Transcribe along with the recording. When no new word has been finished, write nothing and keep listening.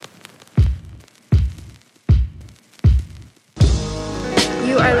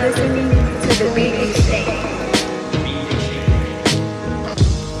listening to the Beat Exchange.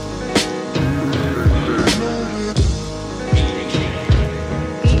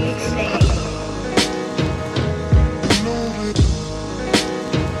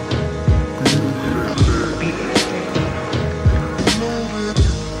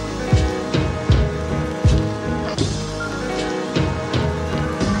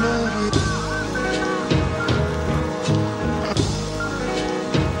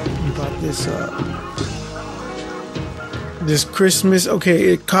 This Christmas,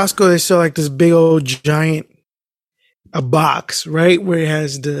 okay, at Costco they sell like this big old giant a box, right, where it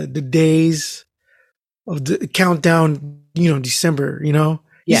has the days of the countdown, December, you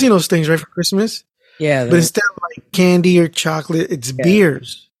seen those things, right, for Christmas? Yeah, but instead of like candy or chocolate, it's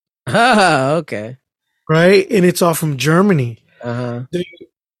beers. Oh, okay. Right, and it's all from Germany. Uh-huh.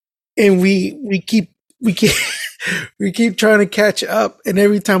 And we keep we keep trying to catch up, and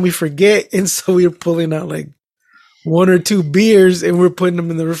every time we forget, and so we're pulling out like one or two beers and we're putting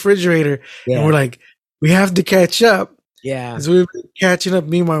them in the refrigerator, and we're like, we have to catch up. Yeah, so we've been catching up,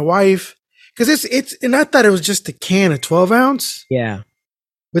 me and my wife, because it's and I thought it was just a can of 12 ounce. Yeah,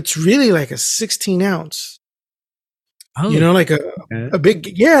 but it's really like a 16 ounce. Oh, like a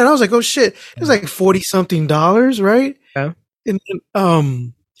big, and I was like, oh shit, it was like $40-something, right? Yeah, and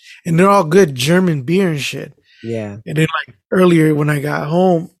they're all good German beer and shit. Yeah, and then like earlier when I got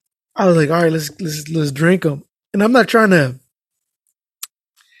home, I was like, all right, let's drink them. And I'm not trying to.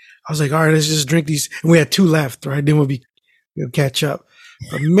 I was like, all right, let's just drink these. And we had two left, right? Then we'll catch up.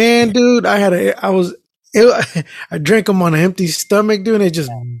 But man, dude, I drank them on an empty stomach, dude, and it just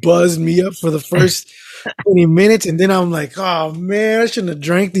buzzed me up for the first 20 minutes. And then I'm like, oh man, I shouldn't have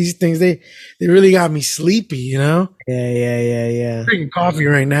drank these things. They really got me sleepy, Yeah. I'm drinking coffee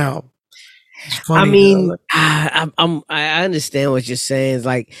right now. It's funny, I mean, I understand what you're saying. It's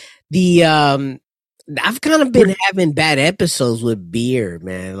like I've kind of been having bad episodes with beer,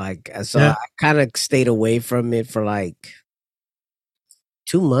 man. Like, so I kind of stayed away from it for like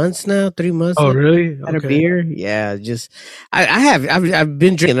 2 months now, 3 months. Oh, really? Had a beer? Yeah, just I've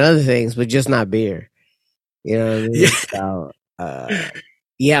been drinking other things, but just not beer. You know what I mean?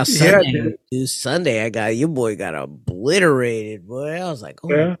 Yeah. So, Sunday, dude, Sunday, your boy got obliterated, boy. I was like, oh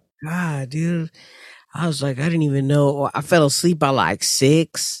my God, dude. I was like, I didn't even know. I fell asleep by like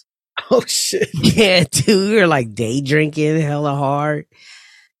 6. Oh shit! Yeah, dude, we were like day drinking hella hard.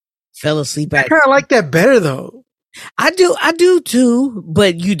 Fell asleep. I kind of like that better though. I do too.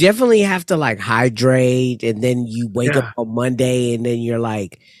 But you definitely have to like hydrate, and then you wake up on Monday, and then you're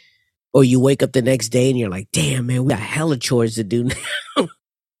like, or you wake up the next day, and you're like, damn man, we got hella chores to do now.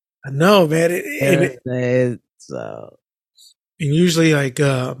 I know, man. And usually, like,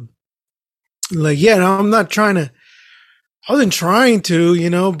 no, I'm not trying to. I wasn't trying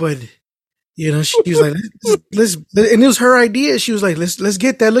to, but she was like, let's, and it was her idea. She was like, let's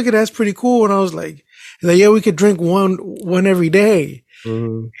get that. Look at that, that's pretty cool. And I was like, yeah, we could drink one every day.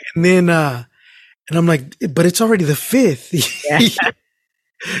 Mm-hmm. And then, and I'm like, but it's already the 5th. I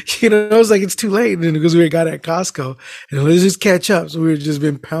was like, it's too late. And then because we got at Costco, and let's just catch up. So we've just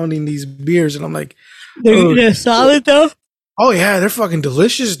been pounding these beers, and I'm like, they're solid though. Oh yeah, they're fucking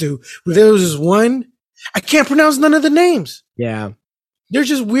delicious, dude. But there was this one. I can't pronounce none of the names. Yeah. They're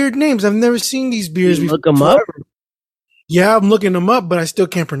just weird names. I've never seen these beers before. Look them up? Yeah, I'm looking them up, but I still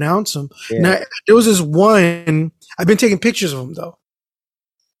can't pronounce them. Yeah. Now, there was this one, I've been taking pictures of them though.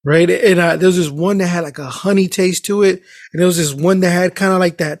 Right? And there was this one that had like a honey taste to it. And there was this one that had kind of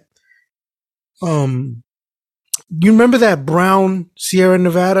like that, you remember that brown Sierra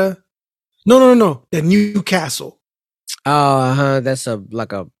Nevada? No. That Newcastle. Oh, that's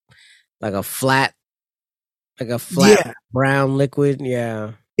like a flat brown liquid.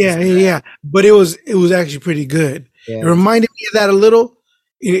 Yeah. But it was actually pretty good. Yeah. It reminded me of that a little,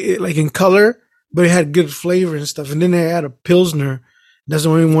 like in color, but it had good flavor and stuff. And then they had a Pilsner. That's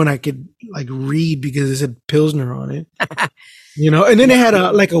the only one I could like read because it said Pilsner on it. And then they had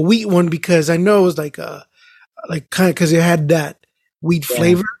a wheat one because I know it was like kind of because it had that wheat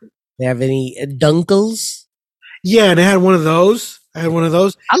flavor. They have any Dunkels? Yeah, and they had one of those. I had one of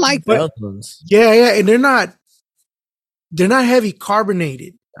those. I like those ones. Yeah, and they're not heavy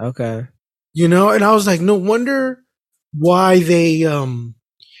carbonated. Okay. And I was like, no wonder why they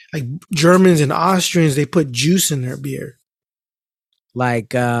like Germans and Austrians, they put juice in their beer.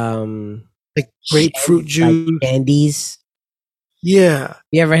 Like grapefruit juice. Like shandies. Yeah.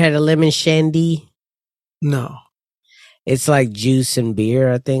 You ever had a lemon shandy? No. It's like juice and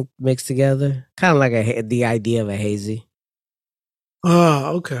beer, I think, mixed together. Kind of like the idea of a hazy.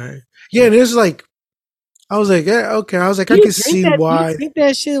 Oh, okay. Yeah, there's like I was like, yeah, okay. I was like, I You can drink see that? why. You drink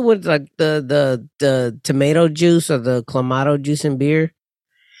that shit with like the tomato juice or the clamato juice and beer?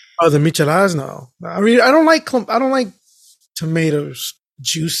 Oh, the micheladas, no. I mean, I don't like tomatoes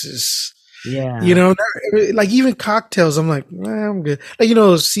juices. You Yeah, know, like even cocktails. I'm like, I'm good. Like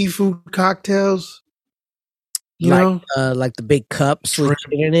those seafood cocktails. You know, like the big cups with shrimp.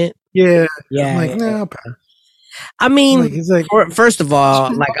 shit in it. Yeah. I'm Yeah, like, yeah. nah. I I'm mean, like, it's like, first of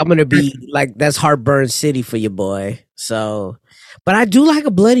all, like I'm gonna be like that's heartburn city for your boy. So, but I do like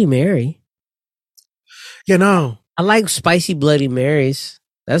a Bloody Mary. you know, I like spicy Bloody Marys.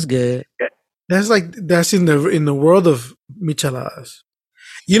 That's good. that's in the world of micheladas.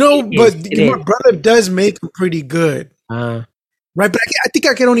 You know, but It my is. brother does make them pretty good, Uh, right? But I think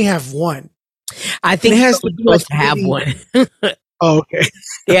I can only have one, I and think it you're has to only be like supposed to have really. one. Oh, okay.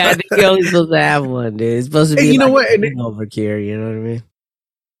 Yeah, I think you're only supposed to have one, dude. It's supposed to And be you know like what? a hangover cure. You know what I mean?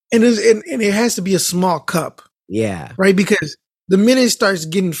 And it has to be a small cup, Yeah, right? Because the minute it starts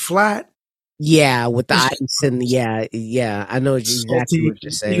getting flat, yeah. With the it's ice and yeah. I know exactly salty. what you're You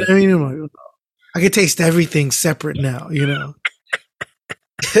know saying. what I mean? I'm like, I can taste everything separate now. You know.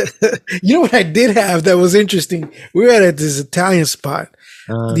 You know what I did have that was interesting? We were at this Italian spot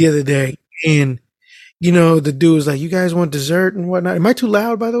Uh, the other day, and the dude was like, "You guys want dessert and whatnot?" Am I too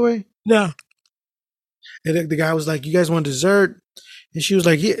loud, by the way? no. And the guy was like, "You guys want dessert?" And she was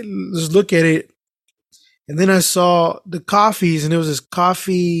like, "Yeah, let's look at it." And then I saw the coffees, and it was this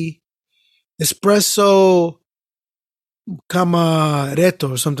coffee espresso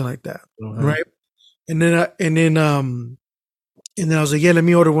camaretto or something like that, Uh-huh. right? And then I was like, "Yeah, let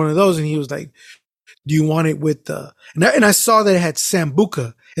me order one of those." And he was like, "Do you want it with the?" And I saw that it had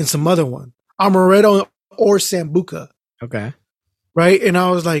sambuca and some other one, amaretto or sambuca, Okay. right? And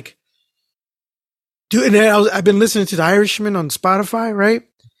I was like, "Dude," and then I've been listening to The Irishman on Spotify, right?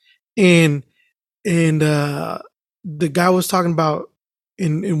 And the guy was talking about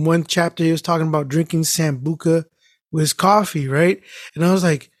in one chapter he was talking about drinking sambuca with his coffee, right? And I was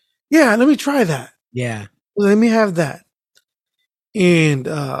like, "Yeah, let me try that. Yeah. Let me have that." And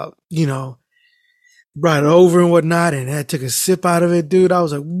brought it over and whatnot, and I took a sip out of it, dude. I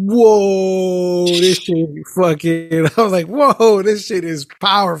was like, "Whoa, this shit fucking!" I was like, "Whoa, this shit is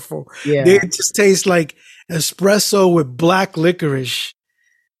powerful." Yeah. It just tastes like espresso with black licorice,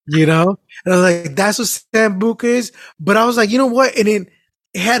 you know. And I was like, "That's what sambuca is." But I was like, you know what? And it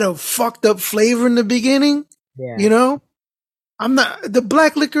had a fucked up flavor in the beginning, Yeah. you know. I'm not the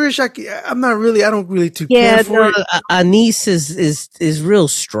black licorice. I'm not really. I don't really too Yeah, care for no, it. anise is real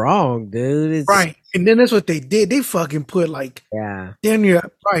strong, dude. It's Right. And then that's what they did. They fucking put like yeah. damn near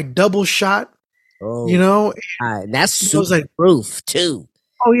probably double shot, you Oh, know? that's I was super like, proof too.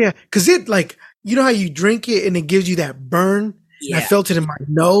 oh yeah. Cause it like, you know how you drink it and it gives you that burn? And I Yeah. felt it in my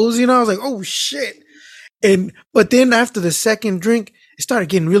nose, I was like, oh shit. But then after the second drink, it started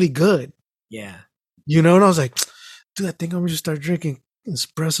getting really good, Yeah. And I was like, dude, I think I'm gonna just start drinking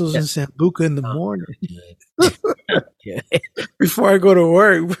espressos and sambuca in the morning Yeah. before I go to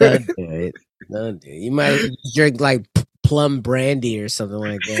work. Don't do it. Don't do it. You might as well just drink like plum brandy or something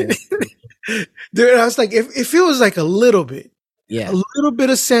like that. Dude, I was like, if it was like a little bit Yeah. of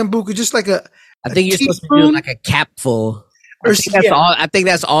sambuca, just like I think you're supposed to do teaspoon like a capful. or I think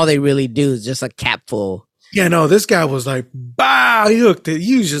that's all they really do is just a capful. Yeah, no, this guy was like, bah, he hooked it.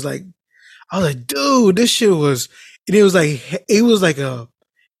 He was just like, I was like, dude, this shit was, and it was like a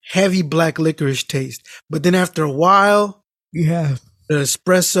heavy black licorice taste. But then after a while, Yeah. the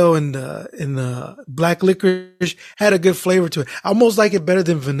espresso and the black licorice had a good flavor to it. I almost like it better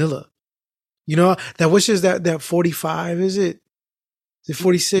than vanilla. That which is that 45, is it? Is it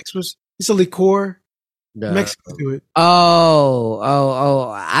 46? It's a liqueur. Mexican to it. I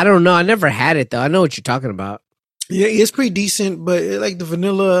don't know. I never had it though. I know what you're talking about. Yeah, it's pretty decent, but like the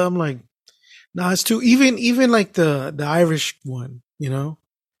vanilla, I'm like, nah, it's too even like the Irish one,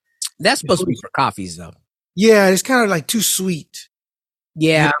 That's supposed to be for coffees though. Yeah, it's kind of like too sweet.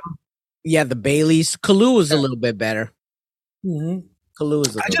 Yeah. Yeah, the Bailey's. Kahlua is a little bit better. Mm-hmm. Kahlua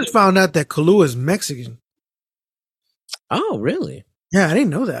is I just found out that Kahlua is Mexican. Oh, really? Yeah, I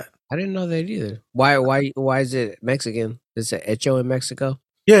didn't know that. I didn't know that either. Why is it Mexican? Is it hecho in Mexico?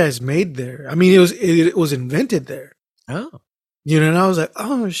 Yeah, it's made there. I mean, it was invented there. Oh. And I was like,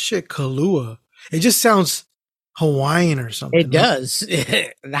 oh shit, Kahlua. It just sounds Hawaiian or something. It does.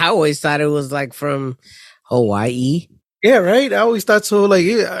 I always thought it was like from Hawaii. Yeah, right. I always thought so. Like,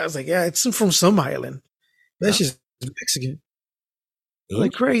 I was like, yeah, it's from some island. That's just Mexican.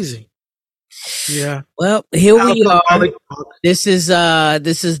 Like crazy. Yeah. Well, here we are. This is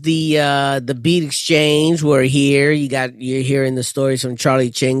the Beat Exchange. We're here. You're hearing the stories from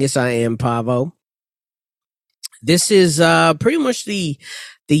Charlie Chingus. I am Pavo. This is pretty much the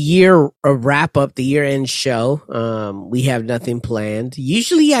year wrap up, the year end show. We have nothing planned.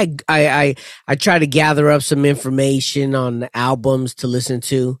 Usually, I try to gather up some information on the albums to listen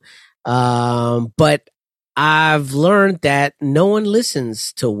to, but I've learned that no one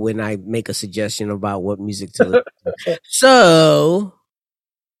listens to when I make a suggestion about what music to listen to. So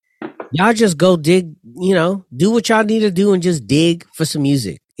y'all just go dig, do what y'all need to do and just dig for some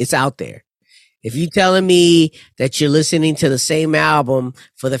music. It's out there. If you're telling me that you're listening to the same album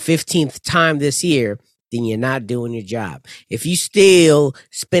for the 15th time this year, then you're not doing your job. If you still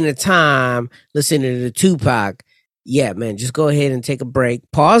spending time listening to Tupac, yeah, man, just go ahead and take a break.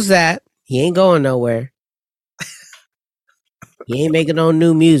 Pause that. He ain't going nowhere. He ain't making no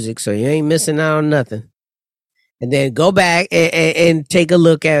new music, so you ain't missing out on nothing. And then go back and take a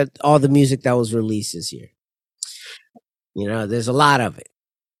look at all the music that was released this year. There's a lot of it.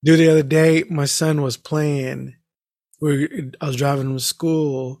 Dude, the other day, my son was playing. I was driving him to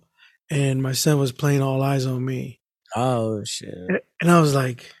school, and my son was playing "All Eyes on Me." Oh shit! And I was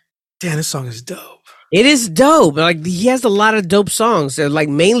like, "Damn, this song is dope." It is dope. Like he has a lot of dope songs. They're like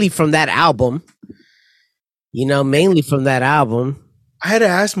mainly from that album. Mainly from that album. I had to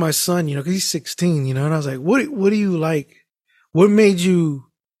ask my son, because he's 16, and I was like, "What do you like? What made you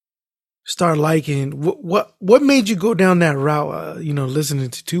start liking? What made you go down that route? Listening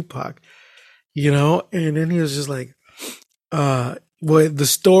to Tupac, And then he was just like, the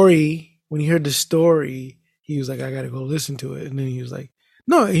story. When he heard the story, he was like, "I gotta go listen to it." And then he was like,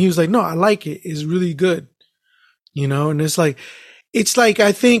 "No," I like it. It's really good, And it's like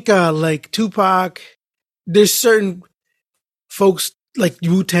I think like Tupac. There's certain folks like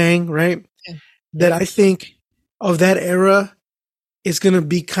Wu-Tang, right? Yeah. That I think of that era is gonna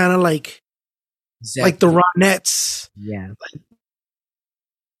be kind of like like the Ronettes, yeah.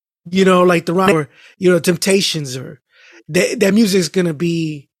 Like the Ron, or Temptations, or that music's gonna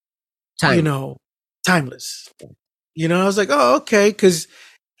be, timeless. I was like, oh, okay, because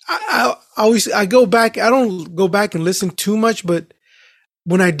I always go back. I don't go back and listen too much, but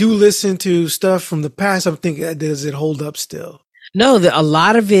when I do listen to stuff from the past, I'm thinking, does it hold up still? No, a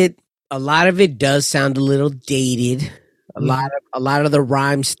lot of it does sound a little dated. A lot of the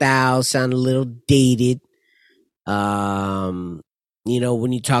rhyme styles sound a little dated. When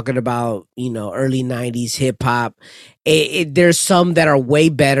you're talking about, early 90s hip hop, there's some that are way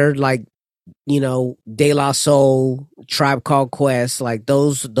better, like, De La Soul, Tribe Called Quest, like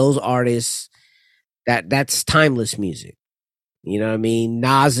those artists, that's timeless music. You know what I mean?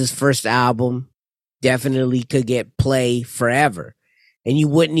 Nas's first album definitely could get play forever. And you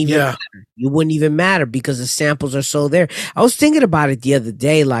wouldn't even matter because the samples are so there. I was thinking about it the other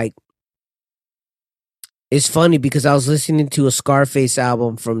day. Like, it's funny because I was listening to a Scarface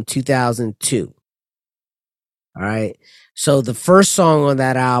album from 2002. All right. So the first song on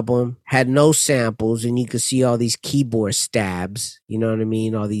that album had no samples, and you could see all these keyboard stabs. You know what I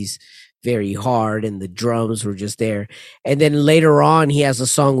mean? All these very hard, and the drums were just there. And then later on, he has a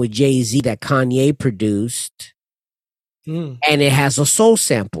song with Jay-Z that Kanye produced. And it has a soul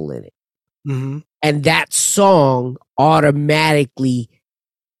sample in it. Mm-hmm. And that song automatically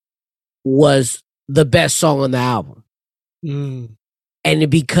was the best song on the album. And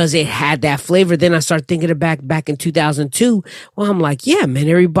because it had that flavor, then I started thinking back in 2002. Well, I'm like, yeah, man,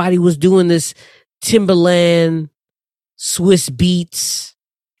 everybody was doing this Timbaland, Swiss Beats,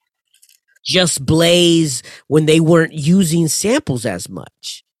 Just Blaze when they weren't using samples as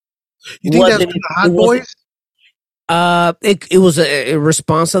much. You think that's the Hot Boys? It was a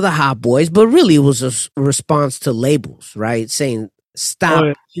response to the Hot Boys, but really it was a response to labels, right? Saying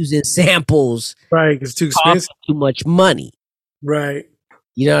stop using samples, right? It's too expensive, too much money, right?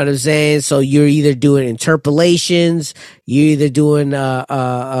 You know what I'm saying? So you're either doing interpolations, you're either doing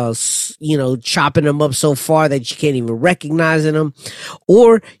chopping them up so far that you can't even recognize them,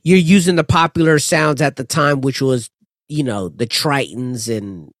 or you're using the popular sounds at the time, which was the Tritons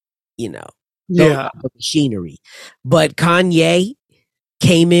and machinery. But Kanye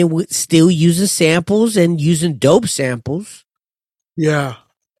came in with still using samples and using dope samples. Yeah.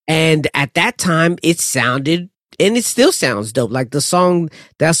 And at that time it sounded, and it still sounds dope. Like that song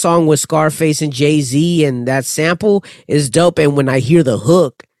with Scarface and Jay-Z, and that sample is dope. And when I hear the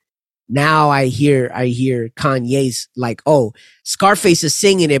hook, now I hear Kanye's, like, oh, Scarface is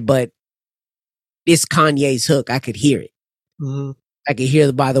singing it, but it's Kanye's hook. I could hear it. Mm-hmm. I can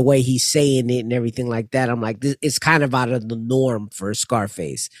hear by the way he's saying it and everything like that. I'm like, it's kind of out of the norm for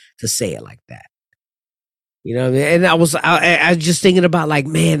Scarface to say it like that. You know what I mean? And I was just thinking about, like,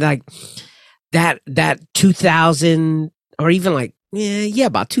 man, like that 2000, or even like,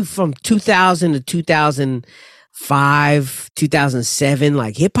 about from 2000 to 2005, 2005, 2007,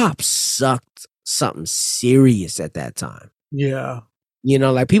 like hip hop sucked something serious at that time. Yeah. You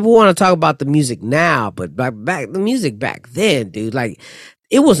know, like people want to talk about the music now, but back the music back then, dude, like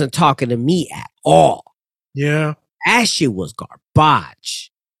it wasn't talking to me at all. Yeah. That shit was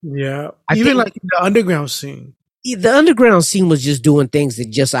garbage. Yeah. I Even think- like the underground scene. The underground scene was just doing things that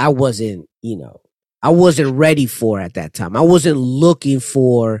just I wasn't, you know, I wasn't ready for at that time. I wasn't looking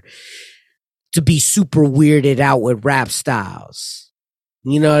for to be super weirded out with rap styles.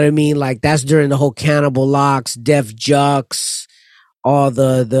 You know what I mean? Like that's during the whole Cannibal Locks, Def Jux, all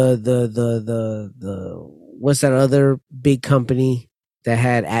the what's that other big company that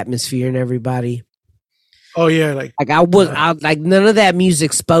had Atmosphere and everybody? Oh yeah, like Like none of that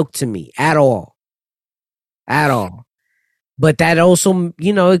music spoke to me at all. At all. But that also,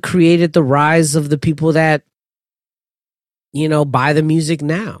 you know, it created the rise of the people that, you know, buy the music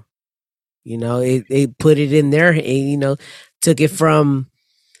now. You know, it put it in there, you know, took it from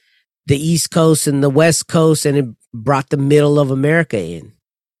the East Coast and the West Coast, and it brought the middle of America in,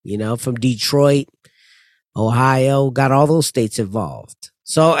 you know, from Detroit, Ohio, got all those states involved.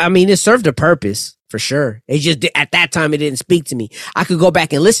 So, I mean, it served a purpose for sure. It just, at that time, it didn't speak to me. I could go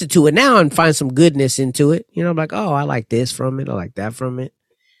back and listen to it now and find some goodness into it. You know, like, oh, I like this from it. I like that from it.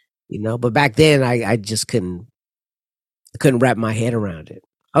 You know, but back then I just couldn't wrap my head around it.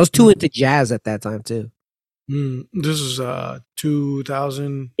 I was too into jazz at that time too. This is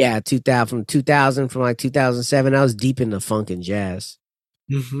 2000. Yeah, 2000 from like 2007. I was deep into funk and jazz.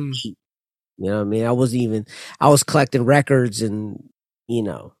 Mm-hmm. You know what I mean? I was collecting records and, you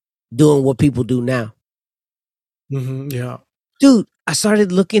know, doing what people do now. Mm-hmm. Yeah. Dude, I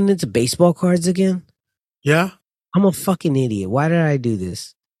started looking into baseball cards again. Yeah. I'm a fucking idiot. Why did I do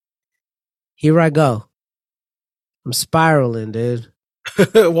this? Here I go. I'm spiraling, dude.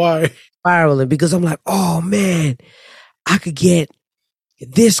 Why? Spiraling because I'm like, oh man, I could get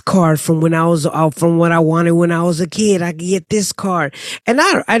this card from when I was from what I wanted when I was a kid. I could get this card, and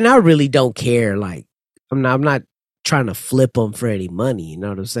I really don't care. Like I'm not trying to flip them for any money. You know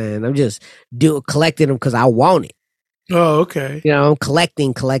what I'm saying? I'm just collecting them because I want it. Oh, okay. You know, I'm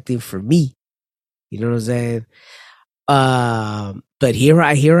collecting for me. You know what I'm saying? But here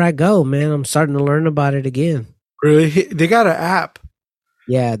I go, man. I'm starting to learn about it again. Really? They got an app.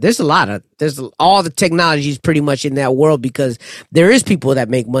 Yeah, there's all the technology is pretty much in that world because there is people that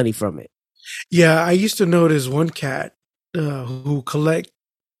make money from it. Yeah, I used to know there's one cat who collect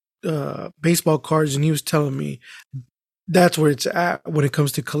baseball cards, and he was telling me that's where it's at when it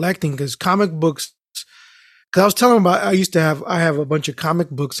comes to collecting. Because comic books, because I was telling him about I have a bunch of comic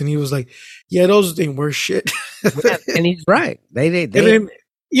books, and he was like, "Yeah, those ain't worth shit." Yeah, and he's right. They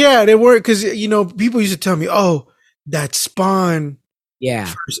weren't, because you know people used to tell me, "Oh, that Spawn." Yeah,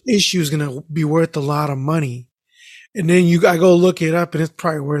 first issue is gonna be worth a lot of money, and then I go look it up, and it's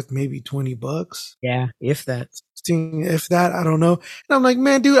probably worth maybe $20. Yeah, if that. I don't know. And I'm like,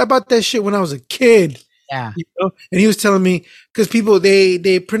 man, dude, I bought that shit when I was a kid. Yeah, you know. And he was telling me because people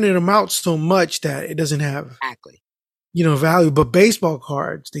they printed them out so much that it doesn't have exactly, you know, value. But baseball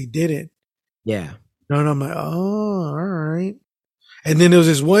cards, they didn't. Yeah, You know, and I'm like, oh, all right. And then there was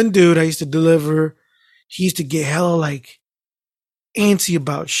this one dude I used to deliver. He used to get hella like antsy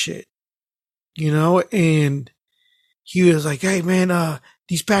about shit, you know, and he was like, "Hey man,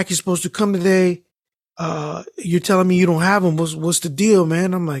 these packages supposed to come today. You're telling me you don't have them. What's the deal,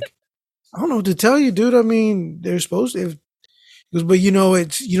 man?" I'm like, "I don't know what to tell you, dude. I mean, they're supposed to." He goes, "But you know,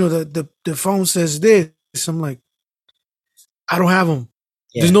 it's, you know, the phone says this." I'm like, "I don't have them.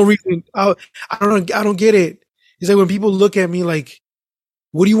 Yeah. There's no reason. I don't get it." He's like, when people look at me like,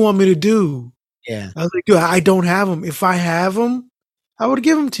 "What do you want me to do?" Yeah, I was like, "Dude, I don't have them. If I have them, I would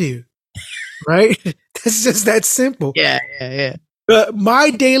give them to you." Right? That's just that simple. yeah. My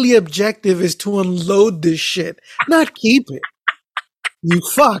daily objective is to unload this shit, not keep it. You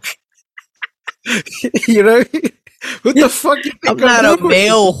fuck. You know? What the fuck you think I'm not a doing?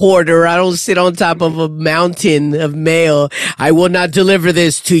 mail hoarder. I don't sit on top of a mountain of mail. I will not deliver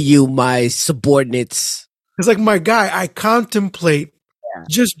this to you, my subordinates. It's like, my guy, I contemplate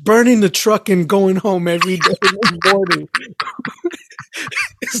just burning the truck and going home every day in the morning.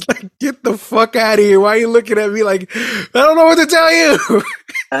 It's like, get the fuck out of here. Why are you looking at me like, I don't know what to tell you?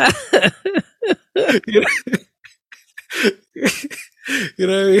 You know? You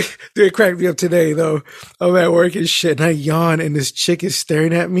know what I mean? Dude, it cracked me up today, though. I'm at work and shit, and I yawn, and this chick is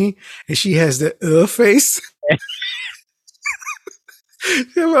staring at me, and she has the face.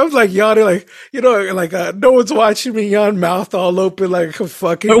 I'm like yawning, like like no one's watching me, yawn, mouth all open, like a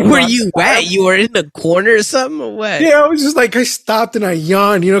fucking. Where were you at? You were in the corner or something, or what? Yeah, I was just like, I stopped and I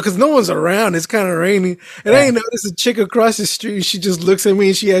yawned, because no one's around. It's kind of raining, and I ain't noticed a chick across the street. She just looks at me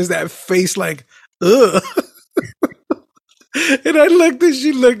and she has that face like, ugh. And I looked and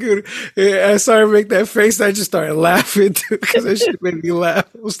she looked at it. I saw her make that face. I just started laughing too because that shit made me laugh.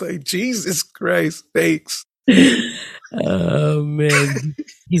 I was like, Jesus Christ, thanks. Oh man,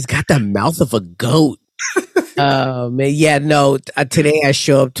 he's got the mouth of a goat. Oh man, yeah. No, today I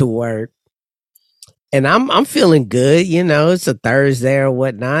show up to work, and I'm feeling good. It's a Thursday or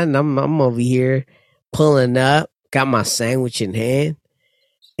whatnot, and I'm over here pulling up, got my sandwich in hand,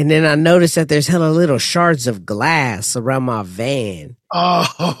 and then I noticed that there's hella little shards of glass around my van.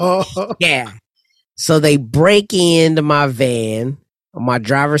 Oh, yeah. So they break into my van on my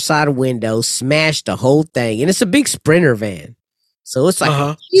driver's side window, smash the whole thing. And it's a big Sprinter van. So it's like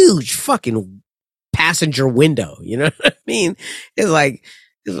a huge fucking passenger window. You know what I mean?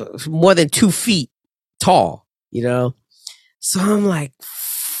 It's more than 2 feet tall, So I'm like,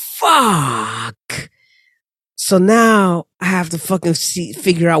 fuck. So now I have to fucking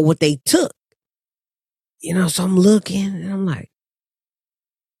figure out what they took. So I'm looking and I'm like,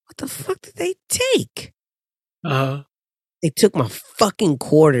 what the fuck did they take? They took my fucking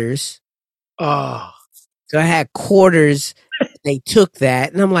quarters. Oh. So I had quarters. They took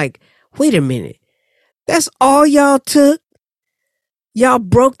that. And I'm like, wait a minute. That's all y'all took? Y'all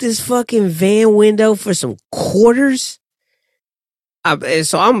broke this fucking van window for some quarters?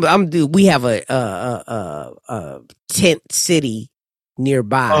 We have a tent city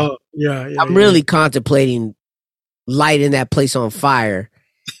nearby. Oh, yeah. I'm really contemplating lighting that place on fire.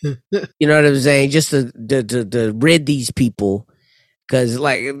 You know what I'm saying? Just to rid these people, because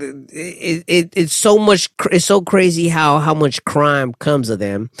like it's so much. It's so crazy how much crime comes of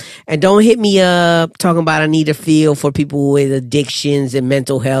them. And don't hit me up talking about I need a feel for people with addictions and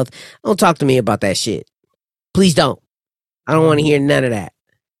mental health. Don't talk to me about that shit. Please don't. I don't want to hear none of that.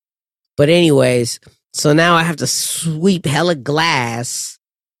 But anyways, so now I have to sweep hella glass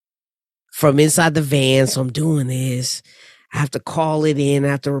from inside the van. So I'm doing this. I have to call it in. I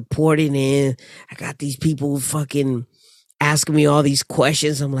have to report it in. I got these people fucking asking me all these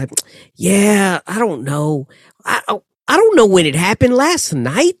questions. I'm like, yeah, I don't know. I don't know when it happened last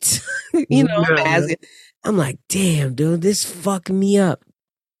night. I'm like, damn, dude, this fucking me up.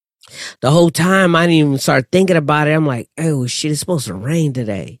 The whole time I didn't even start thinking about it. I'm like, oh shit, it's supposed to rain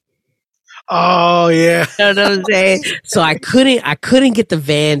today. Oh yeah. You know what I'm saying? So I couldn't get the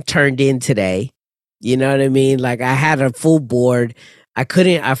van turned in today. You know what I mean? Like I had a full board. I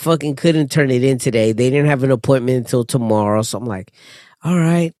fucking couldn't turn it in today. They didn't have an appointment until tomorrow. So I'm like, all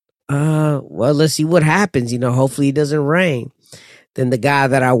right, well, let's see what happens. Hopefully it doesn't rain. Then the guy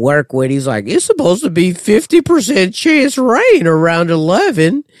that I work with, he's like, it's supposed to be 50% chance rain around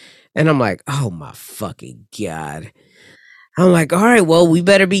 11. And I'm like, oh my fucking God. I'm like, all right, well, we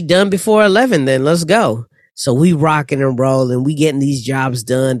better be done before 11 then. Let's go. So we rocking and rolling. We getting these jobs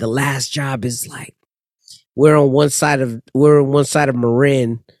done. The last job is like, we're on one side of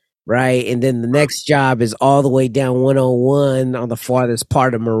Marin, right? And then the next job is all the way down 101 on the farthest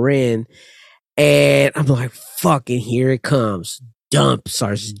part of Marin. And I'm like, fucking here it comes.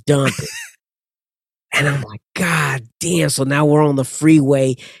 Starts dumping. And I'm like, God damn. So now we're on the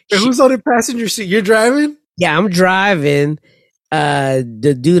freeway. Hey, who's on the passenger seat? You're driving? Yeah, I'm driving.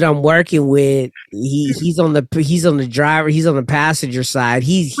 The dude I'm working with, he's on the passenger side.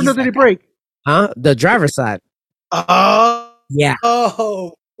 He's when did he break? Huh? The driver's side. Oh. Yeah.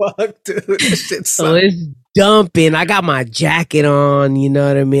 Oh, fuck, dude. This shit sucks. So it's dumping. I got my jacket on. You know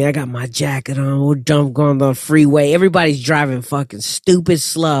what I mean? I got my jacket on. We're going the freeway. Everybody's driving fucking stupid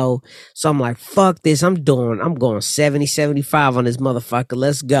slow. So I'm like, fuck this. I'm going 70, 75 on this motherfucker.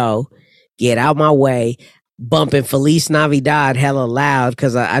 Let's go. Get out my way. Bumping Feliz Navidad hella loud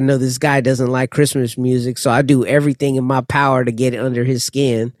because I know this guy doesn't like Christmas music. So I do everything in my power to get under his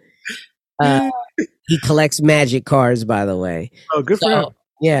skin. He collects magic cards, by the way. Oh, good for him.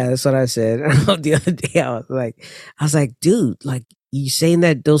 Yeah, that's what I said. The other day, I was like, dude, like you saying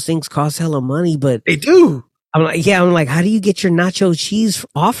that those things cost hella money, but they do. I'm like, how do you get your nacho cheese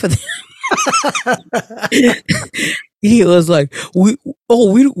off of them? He was like, we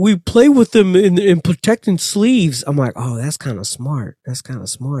play with them in protecting sleeves. I'm like, oh, that's kind of smart. That's kind of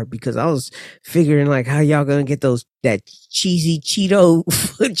smart because I was figuring like how y'all gonna get that cheesy Cheeto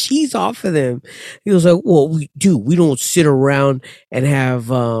cheese off of them. He was like, well, we don't sit around and have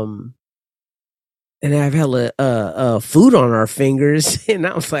hella food on our fingers. And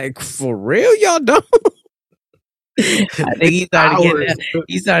I was like, for real, y'all don't? I think Hours.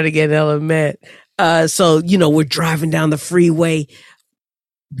 he started getting hella mad. So we're driving down the freeway,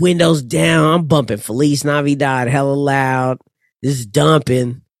 windows down. I'm bumping Feliz Navidad hella loud. This is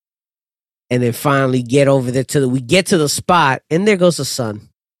dumping, and then finally we get to the spot, and there goes the sun.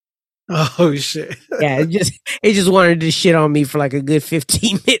 Oh shit. Yeah, it just wanted to shit on me for like a good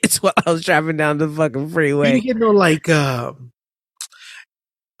 15 minutes while I was driving down the fucking You freeway. didn't get no like on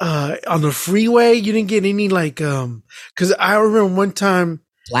the freeway. You didn't get any like because I remember one time.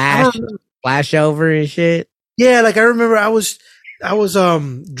 Flash over and shit. Yeah, like I remember I was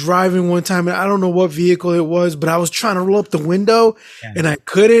driving one time and I don't know what vehicle it was, but I was trying to roll up the window and I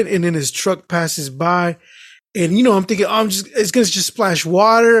couldn't, and then his truck passes by, and I'm thinking, it's gonna just splash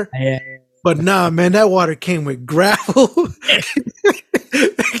water. Yeah. But nah, man, that water came with gravel.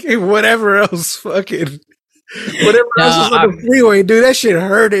 Whatever else else was on the freeway, dude. That shit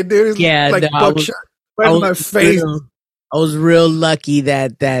hurt it, dude. Buckshot right in my face. I was real lucky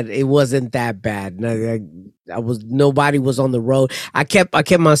that it wasn't that bad. Nobody was on the road. I kept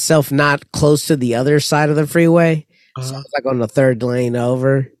myself not close to the other side of the freeway. So I was like on the third lane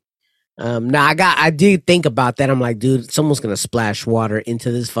over. I did think about that. I'm like, dude, someone's gonna splash water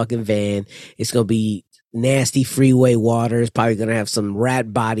into this fucking van. It's gonna be nasty freeway water. It's probably gonna have some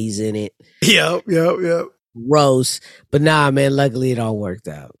rat bodies in it. Yep. Gross. But nah, man, luckily it all worked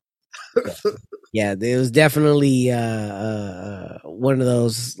out. Yeah, it was definitely one of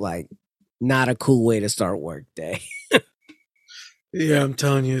those like not a cool way to start work day. Yeah, I'm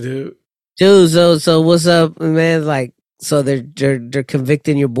telling you, dude. Dude, so what's up, man? Like, so they're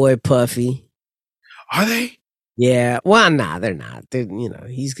convicting your boy Puffy. Are they? Yeah. Well, nah, they're not.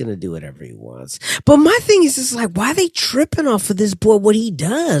 He's gonna do whatever he wants. But my thing is, just like, why are they tripping off of this boy? What he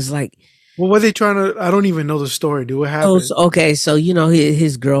does, like. Well, what are they trying to? I don't even know the story. Do what happened? Okay, so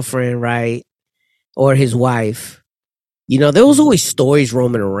his girlfriend, right? Or his wife, there was always stories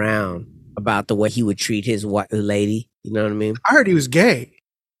roaming around about the way he would treat his lady. You know what I mean? I heard he was gay.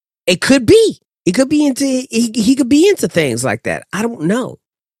 It could be. He could be he could be into things like that. I don't know.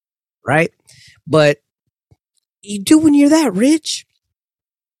 Right? But you do when you're that rich,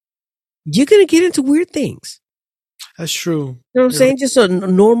 you're going to get into weird things. That's true. You know what I'm saying? Just a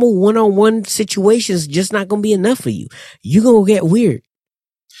normal one-on-one situation is just not going to be enough for you. You're going to get weird.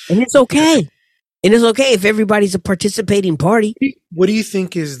 And it's okay. And it's okay if everybody's a participating party. What do you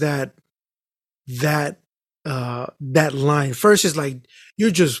think is that line? First is like,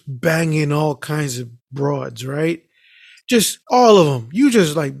 you're just banging all kinds of broads, right? Just all of them. You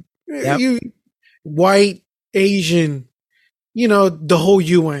just like, you white, Asian, the whole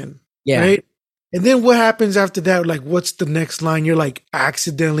UN. Yeah. Right? And then what happens after that? Like, what's the next line? You're like,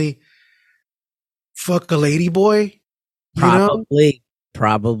 accidentally fuck a lady boy? Probably.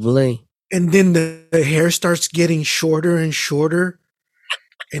 And then the hair starts getting shorter and shorter.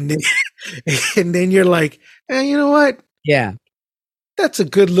 And then you're like, you know what? Yeah. That's a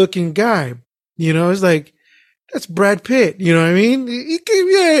good looking guy. It's like, that's Brad Pitt. You know what I mean?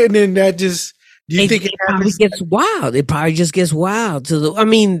 And then that just, do you think it probably gets wild? It probably just gets wild.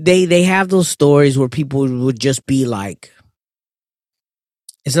 They have those stories where people would just be like,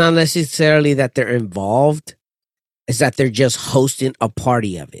 it's not necessarily that they're involved. It's that they're just hosting a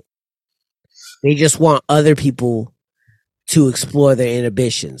party of it. They just want other people to explore their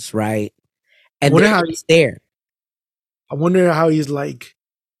inhibitions, right? And they're just there. I wonder how he's like,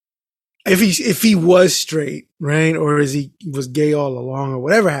 if he was straight, right? Or is he was gay all along or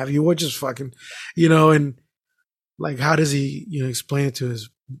whatever have you, or just fucking, and like, how does he, explain it to his,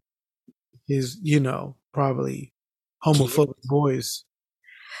 probably homophobic boys?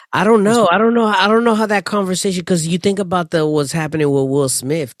 I don't know. I don't know how that conversation, because you think about what's happening with Will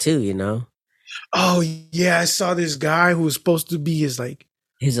Smith too, Oh yeah, I saw this guy who was supposed to be his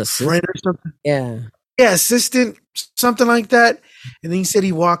assistant friend or something. Yeah, assistant, something like that. And then he said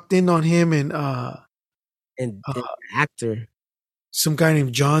he walked in on him and actor, some guy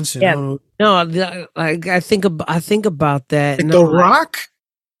named Johnson. Yeah, no, I think about that. Like The Rock.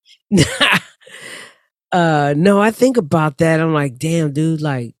 No, I think about that. I'm like, damn, dude.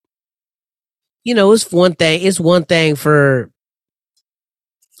 Like, it's one thing. It's one thing for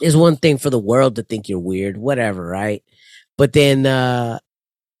the world to think you're weird, whatever, right? But then,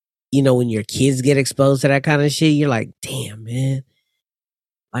 when your kids get exposed to that kind of shit, you're like, damn, man.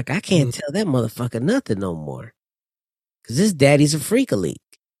 Like, I can't tell that motherfucker nothing no more, because his daddy's a freak-a-leak.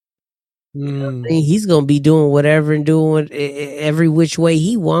 He's gonna be doing whatever and doing every which way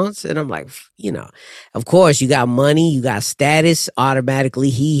he wants. And I'm like, of course, you got money, you got status. Automatically,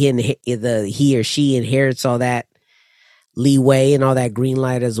 he or she inherits all that leeway and all that green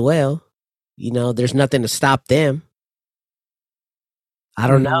light as well. You know, there's nothing to stop them. I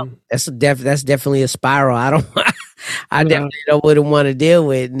don't know. That's definitely a spiral. I don't. I definitely wouldn't want to deal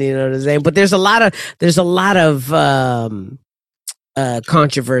with. You know what I'm saying? But there's a lot of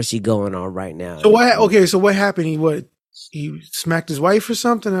controversy going on right now. So what? Okay, so what happened? He smacked his wife or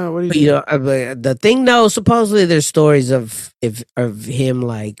something? What did he do? The thing, though, supposedly there's stories of him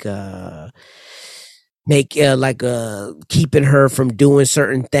keeping her from doing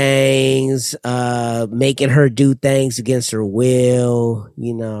certain things, making her do things against her will,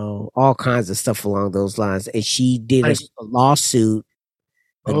 you know, all kinds of stuff along those lines. And she did a lawsuit.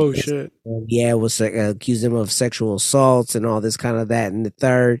 Oh shit! Yeah, was accused him of sexual assaults and all this kind of that and the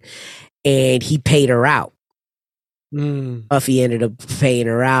third, and he paid her out. Puffy ended up paying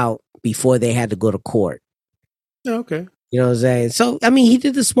her out before they had to go to court. Okay. You know what I'm saying? So, I mean, he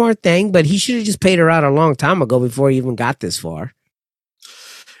did the smart thing, but he should have just paid her out a long time ago before he even got this far.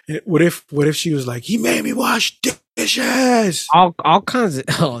 What if she was like, he made me wash dishes? All kinds of,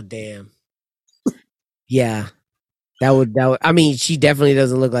 oh, damn. Yeah. That would, I mean, she definitely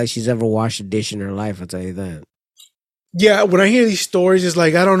doesn't look like she's ever washed a dish in her life, I'll tell you that. Yeah, when I hear these stories, it's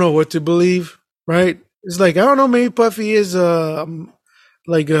like, I don't know what to believe, right? It's like, I don't know, maybe Puffy is,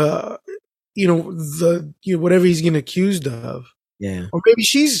 whatever he's getting accused of. Yeah. Or maybe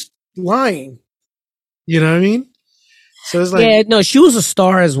she's lying. You know what I mean? So it's like, yeah, no, she was a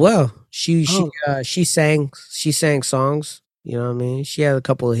star as well. She sang songs. You know what I mean? She had a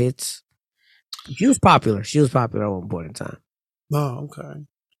couple of hits. She was popular. At one point in time. Oh, okay.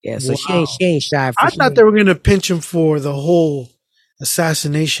 Yeah, so she ain't shy. I thought they were gonna pinch him for the whole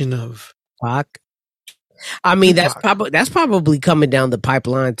assassination of Pac. I mean, that's probably coming down the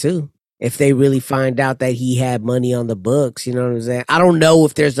pipeline too. If they really find out that he had money on the books, you know what I'm saying? I don't know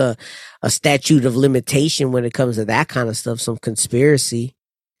if there's a statute of limitation when it comes to that kind of stuff, some conspiracy,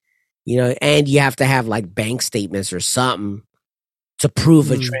 you know, and you have to have like bank statements or something to prove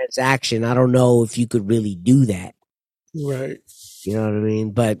a transaction. I don't know if you could really do that. Right. You know what I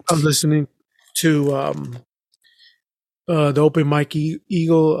mean? But I was listening to the Open Mike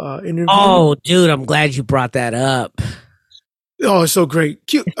Eagle interview. Oh, dude, I'm glad you brought that up. Oh, it's so great.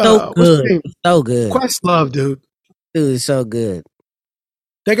 Cute. So good. So good. Questlove, dude. Dude, it's so good.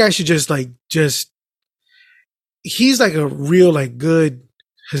 That guy should just he's like a real, like, good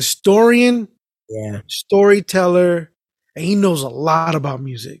historian. Yeah. Storyteller. And he knows a lot about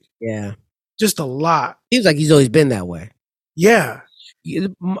music. Yeah. Just a lot. Seems like he's always been that way. Yeah.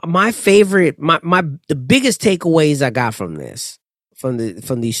 My favorite, the biggest takeaways I got from this, from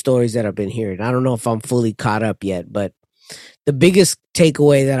these stories that I've been hearing. I don't know if I'm fully caught up yet, but the biggest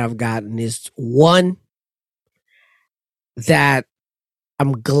takeaway that I've gotten is one, that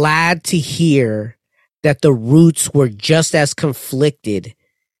I'm glad to hear that the Roots were just as conflicted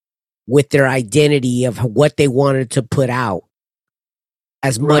with their identity of what they wanted to put out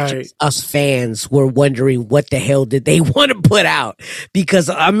as much as us fans were wondering what the hell did they want to put out. Because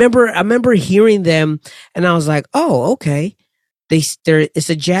I remember hearing them and I was like, oh, okay. It's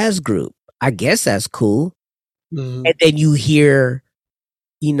a jazz group. I guess that's cool. Mm-hmm. And then you hear,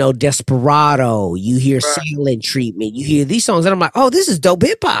 you know, Desperado, you hear Silent Treatment, you hear these songs, and I'm like, oh, this is dope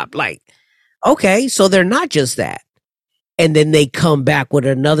hip hop. Like, okay, so they're not just that. And then they come back with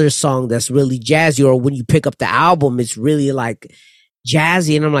another song that's really jazzy, or when you pick up the album, it's really like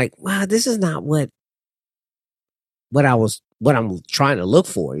jazzy, and I'm like, wow, this is not what I'm trying to look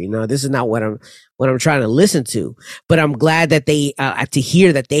for. You know, this is not what I'm trying to listen to. But I'm glad that they to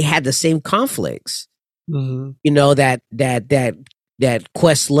hear that they had the same conflicts. Mm-hmm. You know, that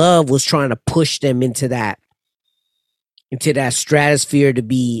Questlove was trying to push them into that stratosphere to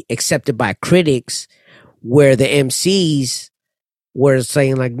be accepted by critics, where the MCs were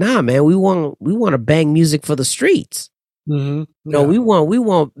saying like, nah, man, we want to bang music for the streets. Mm-hmm. No, we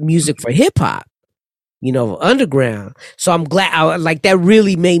want music for hip hop, you know, underground. So I'm glad, like, that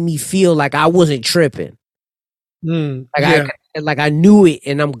really made me feel like I wasn't tripping. I knew it,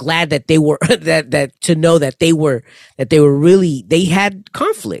 and I'm glad that they were that to know that they were really, they had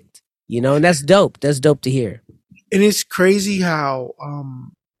conflict, you know, and that's dope. That's dope to hear. And it's crazy how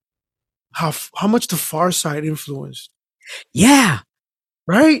much the Far Side influenced. Yeah,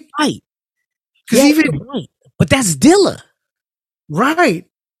 right. Because but that's Dilla, right?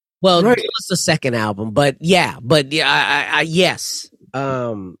 Well, Dilla's the second album, but yeah, I yes.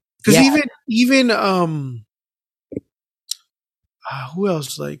 Because even who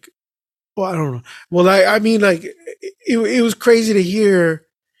else? Like, well, I don't know. Well, I mean, like, it was crazy to hear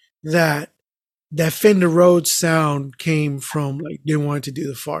that Fender Rhodes sound came from, like, they wanted to do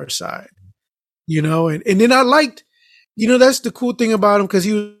the Far Side, you know, and then I liked, you know, that's the cool thing about him, because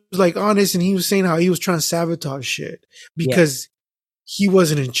he like honest, and he was saying how he was trying to sabotage shit because he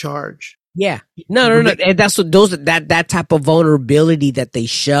wasn't in charge. Yeah. No. And that's what that type of vulnerability that they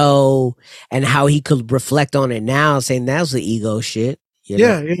show and how he could reflect on it now, saying that's the ego shit.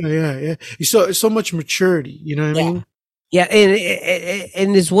 Yeah. So much maturity, you know what I mean? Yeah.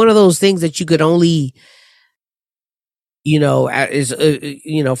 And it's one of those things that you could only,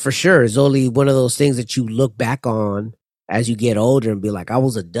 for sure, is only one of those things that you look back on as you get older and be like, I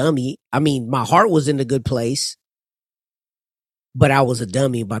was a dummy. I mean, my heart was in a good place, but I was a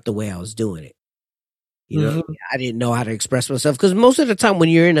dummy about the way I was doing it. You know, I didn't know how to express myself because most of the time when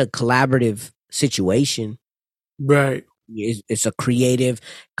you're in a collaborative situation, right, it's a creative,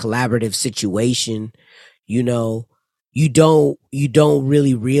 collaborative situation. You know, you don't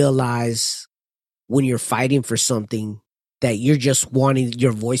really realize when you're fighting for something that you're just wanting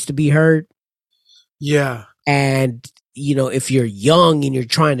your voice to be heard. Yeah, and if you're young and you're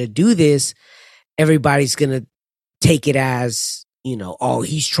trying to do this, everybody's gonna take it as, oh,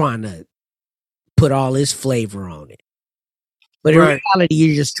 he's trying to put all his flavor on it. But in reality,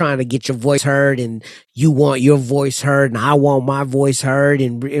 you're just trying to get your voice heard, and you want your voice heard, and I want my voice heard.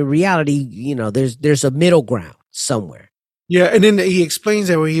 And in reality, there's a middle ground somewhere. Yeah, and then he explains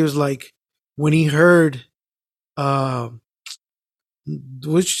that where he was like, when he heard,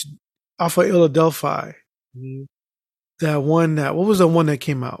 which Alpha Philadelphia, that one what was the one that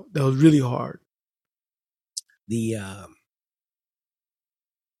came out that was really hard? The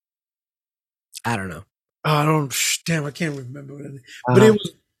I don't know. Damn, I can't remember. But it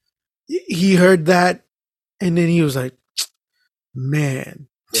was, he heard that, and then he was like, man.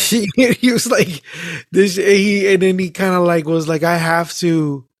 Yeah. He was like, this, and then he kind of like was like, I have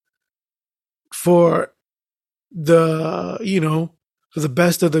to, for the, for the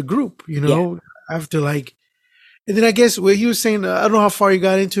best of the group, I have to like, and then I guess what he was saying, I don't know how far he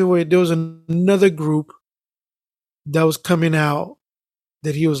got into it, where there was another group that was coming out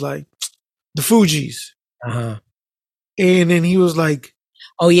that he was like, the Fugees. And then he was like,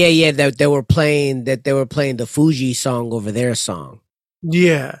 oh yeah, that they were playing the Fugees song over their song.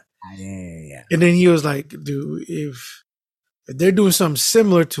 Yeah. Yeah. And then he was like, dude, if they're doing something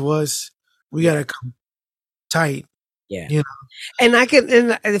similar to us, we gotta come tight. Yeah. And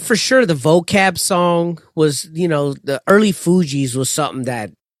for sure the vocab song was, the early Fugees was something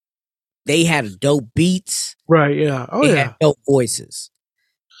that they had dope beats. Right, yeah. Oh, they had dope voices.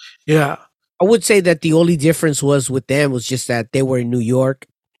 Yeah. I would say that the only difference was with them was just that they were in New York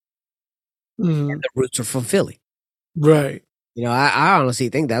and the roots were from Philly. Right. I honestly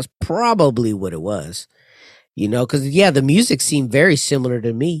think that's probably what it was. Because the music seemed very similar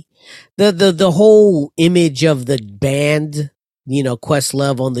to me. The whole image of the band,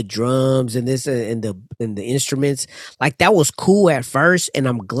 Questlove on the drums and this and the instruments, like that was cool at first, and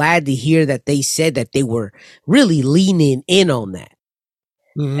I'm glad to hear that they said that they were really leaning in on that.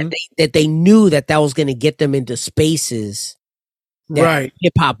 That they knew that was going to get them into spaces that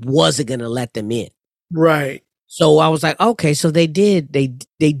hip hop wasn't going to let them in. Right. So I was like, okay, so they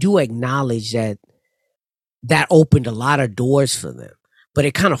do acknowledge that opened a lot of doors for them, but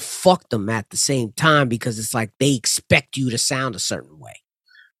it kind of fucked them at the same time because it's like they expect you to sound a certain way.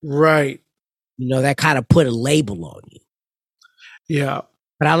 Right. That kind of put a label on you. Yeah.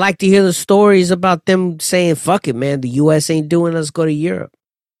 But I like to hear the stories about them saying, fuck it, man, the U.S. ain't doing, let's go to Europe.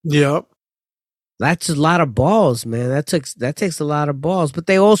 Yep. That's a lot of balls, man. That takes a lot of balls, but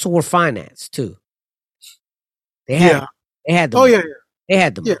they also were financed too. They had the money. They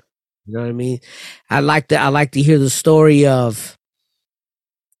had the money. You know what I mean? I like to hear the story of,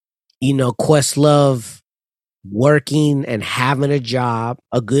 Questlove working and having a job,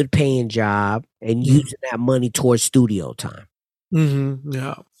 a good paying job, and using that money towards studio time.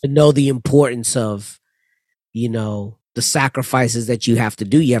 Yeah. To know the importance of, the sacrifices that you have to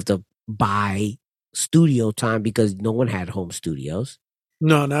do. You have to buy studio time because no one had home studios.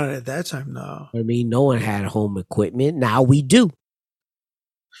 No, not at that time, no. I mean, no one had home equipment. Now we do.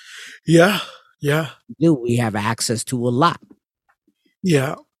 Yeah. We have access to a lot.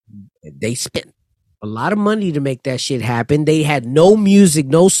 Yeah. They spent a lot of money to make that shit happen. They had no music,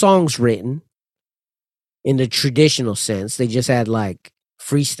 no songs written in the traditional sense. They just had like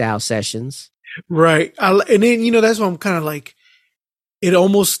freestyle sessions. Right. And then, that's why I'm kind of like, it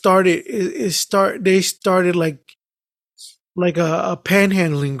almost started, they started like a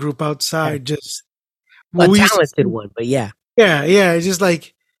panhandling group outside, just a talented one, but yeah. Yeah. It's just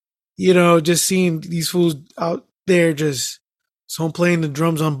like, just seeing these fools out there, just someone playing the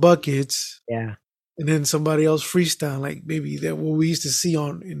drums on buckets. Yeah. And then somebody else freestyle, like maybe that what we used to see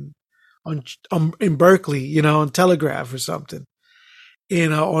in Berkeley, on Telegraph or something.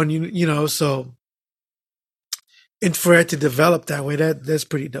 on so, and for it to develop that way, that's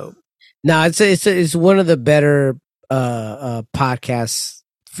pretty dope. No, it's one of the better podcasts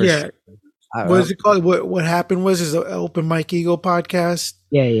for Yeah. sure. What is it called? What happened was is an Open Mike Ego podcast.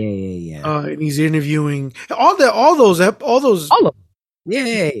 Yeah. And he's interviewing all those All of them.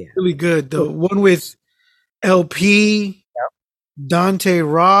 Yeah. really good. The one with LP, Dante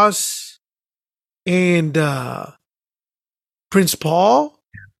Ross, and Prince Paul.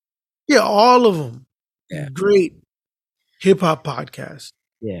 Yeah, all of them. Yeah. Great hip hop podcast.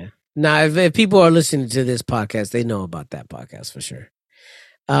 Yeah. Now, if people are listening to this podcast, they know about that podcast for sure.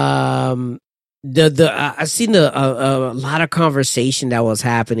 I've seen a lot of conversation that was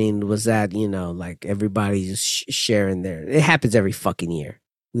happening was that, like everybody's sharing it happens every fucking year.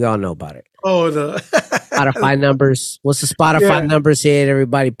 We all know about it. Oh, the Spotify numbers. Once the Spotify numbers hit,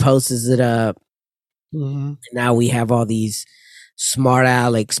 everybody posts it up. Mm-hmm. Now we have all these smart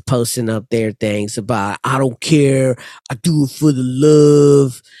Alex posting up their things about, I don't care, I do it for the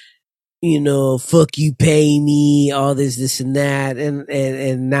love, fuck you, pay me, all this and that.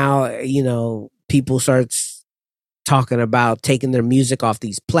 And now, people start talking about taking their music off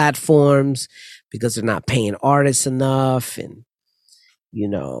these platforms because they're not paying artists enough and,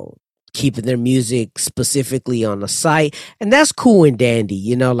 keeping their music specifically on the site. And that's cool and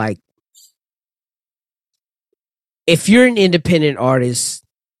dandy, like if you're an independent artist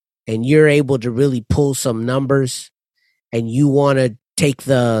and you're able to really pull some numbers and you want to take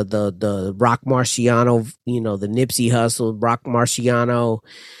the Rock Marciano, the Nipsey Hussle, Rock Marciano,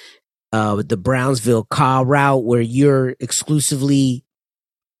 the Brownsville Kyle route where you're exclusively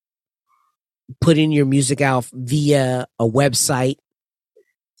putting your music out via a website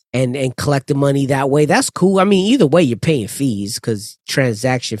and collecting money that way, that's cool. I mean, either way, you're paying fees because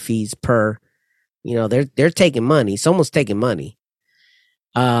transaction fees per, they're taking money. Someone's taking money.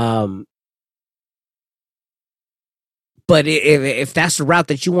 But if that's the route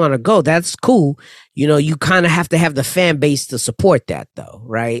that you want to go, that's cool. You kind of have to have the fan base to support that, though,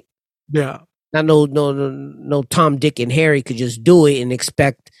 right? Yeah. Not no Tom, Dick, and Harry could just do it and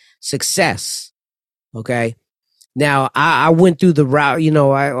expect success. Okay. Now I went through the route.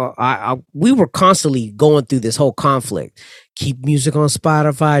 We were constantly going through this whole conflict. Keep music on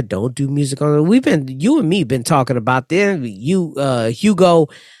Spotify. Don't do music on. You and me been talking about this. Hugo.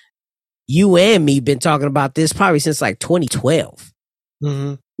 You and me been talking about this probably since like 2012.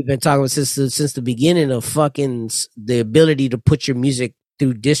 Mm-hmm. We've been talking since the beginning of fucking the ability to put your music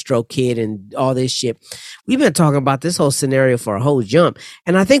through DistroKid and all this shit. We've been talking about this whole scenario for a whole jump,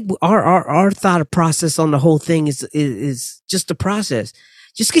 and I think our thought process on the whole thing is just the process.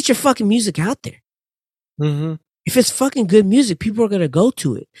 Just get your fucking music out there. Mm-hmm. If it's fucking good music, people are gonna go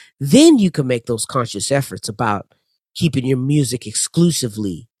to it. Then you can make those conscious efforts about keeping your music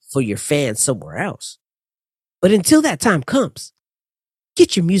exclusively for your fans somewhere else. But until that time comes,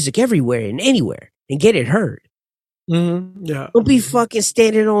 get your music everywhere and anywhere and get it heard. Mm-hmm. Yeah. Don't be fucking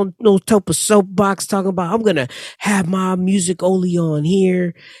standing on no type of soapbox talking about, I'm going to have my music only on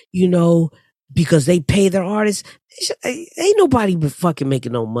here, because they pay their artists. Ain't nobody been fucking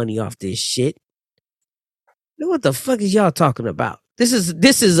making no money off this shit. What the fuck is y'all talking about? This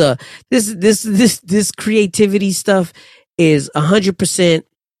creativity stuff is 100%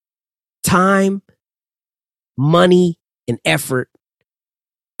 time, money, and effort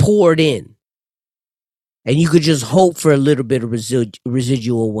poured in. And you could just hope for a little bit of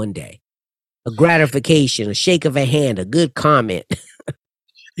residual one day. A gratification, a shake of a hand, a good comment.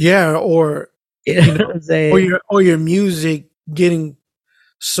 Yeah, or what I'm saying? or your music getting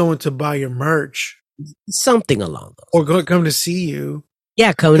someone to buy your merch. Something along those. Or come to see you.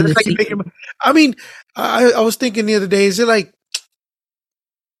 Yeah, coming to see you. I mean, I was thinking the other day, is it like,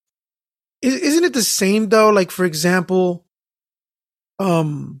 isn't it the same though? Like, for example,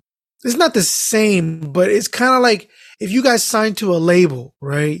 it's not the same, but it's kind of like if you guys sign to a label,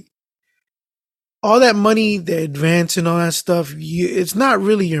 right? All that money, the advance and all that stuff, it's not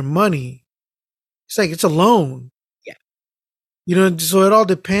really your money. It's like it's a loan. Yeah. So it all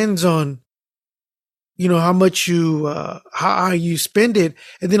depends on, how much how you spend it.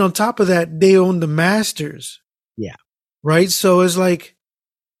 And then on top of that, they own the masters. Yeah. Right. So it's like,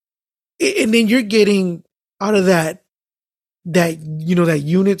 and then you're getting out of that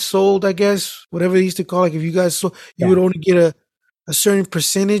unit sold, I guess, whatever they used to call it. Like if you guys sold, you would only get a certain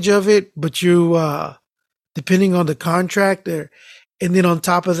percentage of it, but you, depending on the contract there. And then on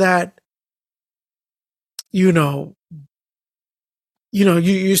top of that, you're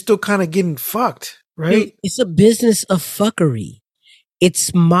still kind of getting fucked, right? It's a business of fuckery.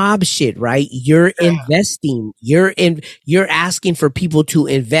 It's mob shit, right? You're investing. You're asking for people to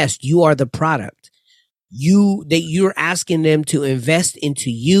invest. You are the product. You're asking them to invest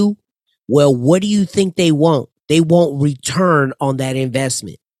into you. Well, what do you think they won't? They won't return on that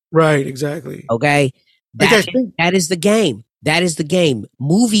investment. Right, exactly. Okay? That is the game. That is the game.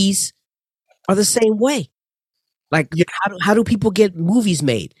 Movies are the same way. Like, how do people get movies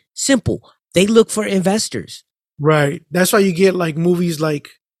made? Simple. They look for investors. Right. That's why you get like movies like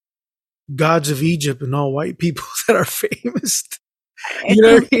Gods of Egypt and all white people that are famous. You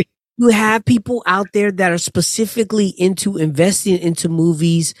know what I mean? You have people out there that are specifically into investing into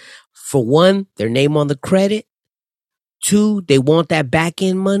movies. For one, their name on the credit. Two, they want that back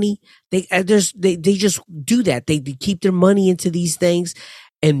end money. They just do that. They keep their money into these things,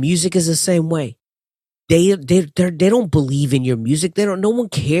 and music is the same way. They don't believe in your music. No one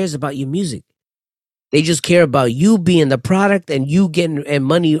cares about your music. They just care about you being the product and you getting and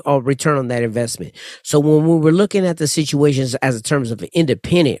money or return on that investment. So when we were looking at the situations as in terms of an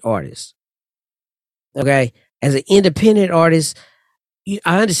independent artist, okay, as an independent artist,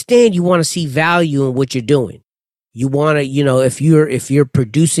 I understand you want to see value in what you're doing. You want to, if you're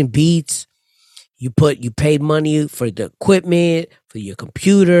producing beats, you paid money for the equipment, for your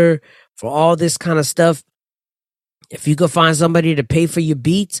computer, for all this kind of stuff. If you could find somebody to pay for your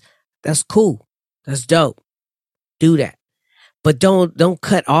beats, that's cool. That's dope. Do that. But don't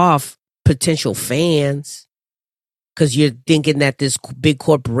cut off potential fans because you're thinking that this big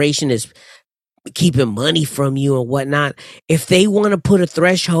corporation is keeping money from you and whatnot. If they want to put a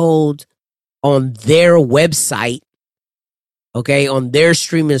threshold on their website, okay, on their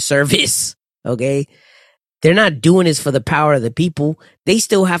streaming service, okay, they're not doing this for the power of the people. They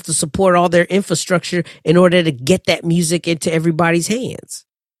still have to support all their infrastructure in order to get that music into everybody's hands.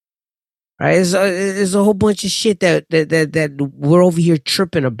 Right? There's a whole bunch of shit that we're over here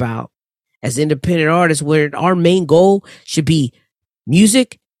tripping about as independent artists, where our main goal should be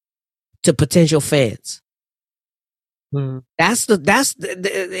music to potential fans. That's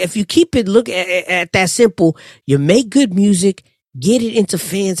if you keep it look at that simple, you make good music, get it into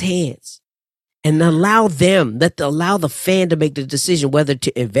fans' hands, and allow the fan to make the decision whether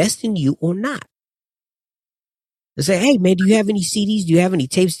to invest in you or not. They say, hey man, do you have any CDs? Do you have any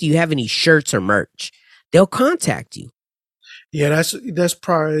tapes? Do you have any shirts or merch? They'll contact you. Yeah, that's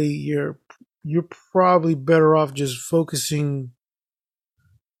probably you're probably better off just focusing,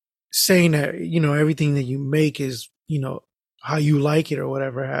 saying that, everything that you make is, how you like it or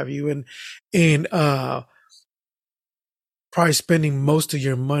whatever have you. And probably spending most of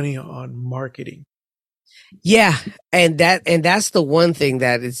your money on marketing. Yeah. And that's the one thing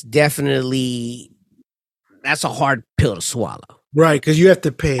that it's definitely, that's a hard pill to swallow. Right. Cause you have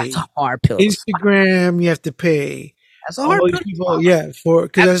to pay. That's a hard pill. Instagram, you have to pay. That's a hard pill to swallow. Yeah. Cause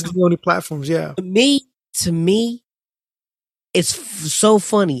that's the only platforms. Yeah. To me, it's so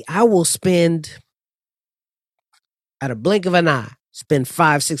funny. I will spend, at a blink of an eye, spend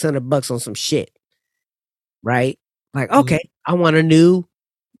 $500-$600 on some shit. Right? Like, okay, I want a new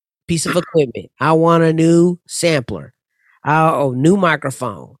piece of equipment. I want a new sampler. New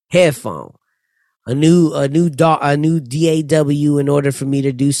microphone, headphone, a new DAW in order for me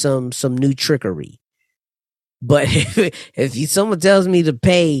to do some new trickery. But if someone tells me to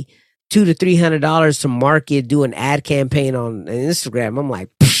pay $200 to $300 to market, do an ad campaign on Instagram, I'm like,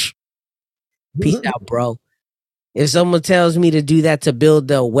 peace out, bro. If someone tells me to do that to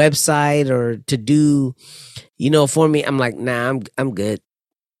build a website or to do, for me, I'm like, nah, I'm good.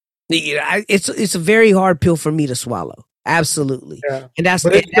 It's a very hard pill for me to swallow. Absolutely. Yeah.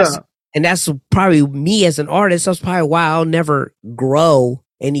 And that's probably me as an artist. That's probably why I'll never grow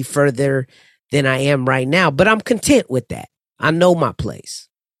any further than I am right now. But I'm content with that. I know my place.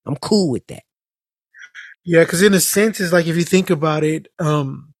 I'm cool with that. Yeah, because in a sense, it's like if you think about it,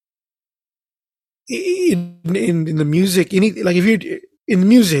 in the music, like if you're in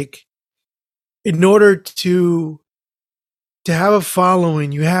music, in order to have a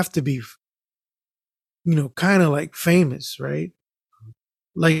following, you have to be, kind of like famous, right?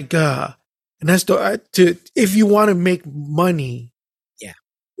 Like, and that's if you want to make money, yeah,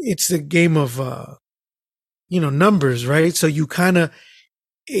 it's a game of, numbers, right? So you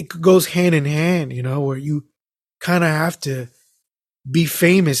it goes hand in hand, where you kind of have to be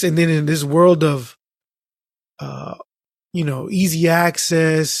famous. And then in this world of, easy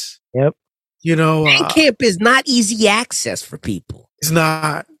access. Yep. Bandcamp is not easy access for people. It's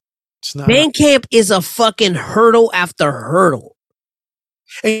not. Bandcamp is a fucking hurdle after hurdle.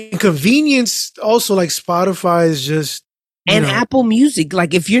 And convenience also, like Spotify is just. And Apple Music.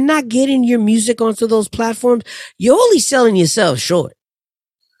 Like if you're not getting your music onto those platforms, you're only selling yourself short.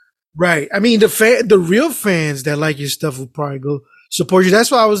 Right. I mean, the real fans that like your stuff will probably go support you.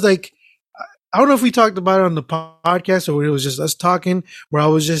 That's why I was like, I don't know if we talked about it on the podcast or it was just us talking, where I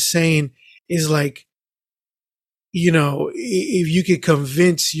was just saying is like, if you could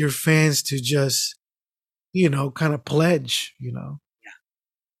convince your fans to just, kind of pledge,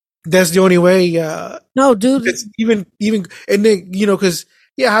 that's the only way. No, dude. It's even, and then, cause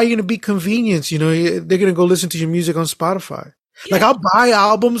yeah, how are you going to be convenience? They're going to go listen to your music on Spotify. Yeah. Like I'll buy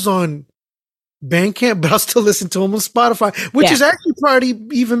albums on Bandcamp, but I'll still listen to them on Spotify, which is actually probably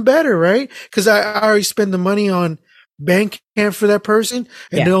even better, right? Because I already spend the money on Bandcamp for that person,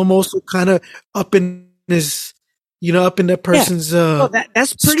 and they'll also kind of up in his, up in that person's.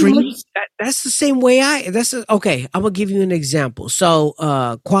 That's pretty much that's the same way okay. I'm gonna give you an example. So,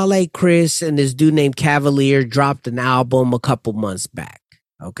 Quale Chris and this dude named Cavalier dropped an album a couple months back.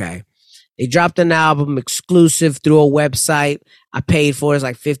 Okay. They dropped an album exclusive through a website. I paid for it. It's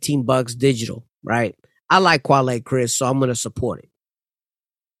like $15 digital, right? I like Quale Chris, so I'm going to support it,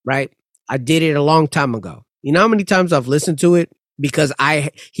 right? I did it a long time ago. You know how many times I've listened to it? Because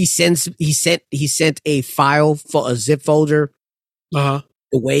he sent a file for a zip folder, the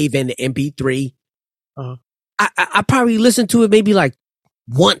Wave and the MP3. I probably listened to it maybe like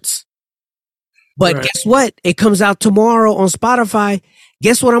once. But guess what? It comes out tomorrow on Spotify.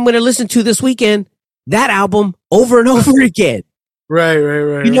 Guess what I'm going to listen to this weekend? That album over and over again. Right.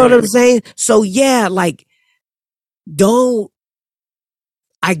 You know what I'm saying? So yeah, like,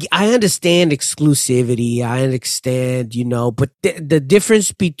 I understand exclusivity. I understand, but the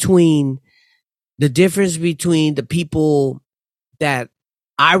difference between the people that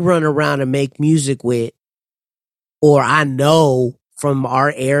I run around and make music with, or I know from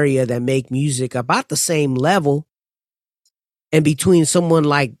our area that make music about the same level, and between someone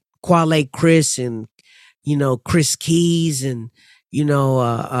like Quale Chris and, Chris Keys and,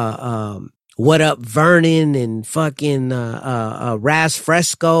 What Up Vernon and fucking Raz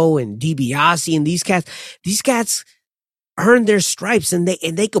Fresco and DiBiase and these cats earned their stripes and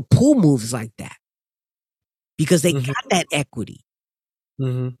they could pull moves like that because they got that equity.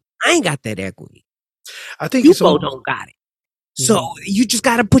 I ain't got that equity. I think you don't got it. So you just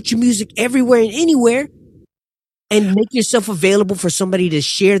got to put your music everywhere and anywhere and make yourself available for somebody to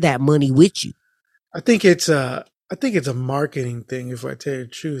share that money with you. I think it's a marketing thing, if I tell you the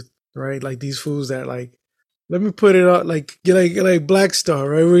truth, right? Like these fools that like, let me put it on like Black Star,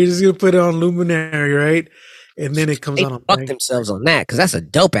 right? We're just gonna put it on Luminary, right? And then it comes they on. Fuck themselves on that because that's a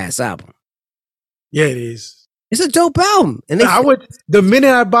dope ass album. Yeah, it is. It's a dope album, and the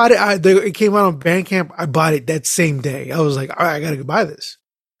minute I bought it, it came out on Bandcamp. I bought it that same day. I was like, all right, I gotta buy this.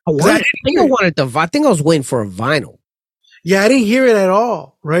 I think I was waiting for a vinyl. Yeah, I didn't hear it at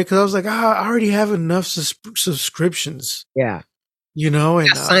all, right? Because I was like, I already have enough subscriptions. Yeah. And I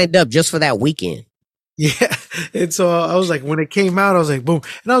signed up just for that weekend. Yeah. And so I was like, when it came out, I was like, boom.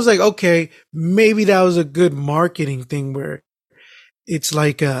 And I was like, okay, maybe that was a good marketing thing where it's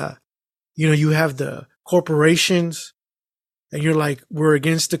like, you have the corporations and you're like, we're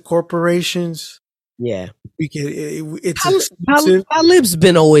against the corporations. Yeah. It's Talib's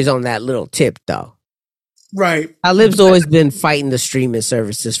been always on that little tip though. Right. Talib's always been fighting the streaming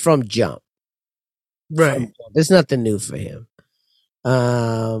services from jump. Right. There's nothing new for him.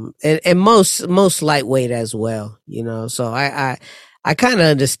 And most lightweight as well, so I kind of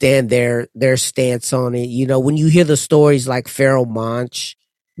understand their stance on it. When you hear the stories like Pharoah Monch,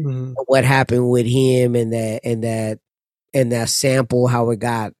 what happened with him and that sample, how it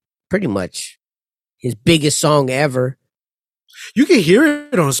got pretty much his biggest song ever. You can hear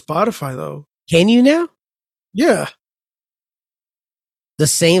it on Spotify though. Can you now? Yeah. The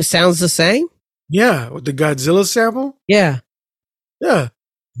same sounds the same? Yeah, with the Godzilla sample? Yeah. Yeah.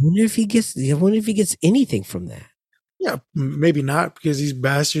 I wonder if he gets anything from that. Yeah, maybe not because these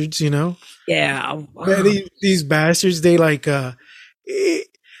bastards, Yeah. These bastards, they like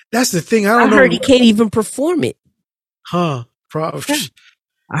that's the thing. I don't know. Heard he can't even perform it. Huh.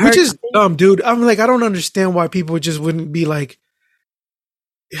 Which is dumb, dude. I'm like, I don't understand why people just wouldn't be like,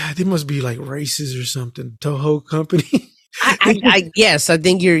 yeah, they must be like racist or something. Toho company. Yes, I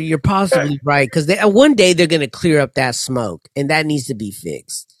think you're possibly right because one day they're gonna clear up that smoke and that needs to be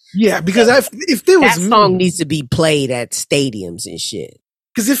fixed. Yeah, because if there was that song needs to be played at stadiums and shit.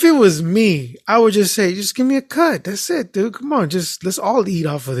 Because if it was me, I would just say, just give me a cut. That's it, dude. Come on, just let's all eat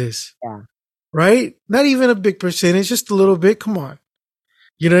off of this. Yeah. Right? Not even a big percentage, just a little bit. Come on.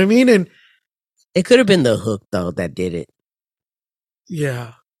 You know what I mean? And it could have been the hook though that did it.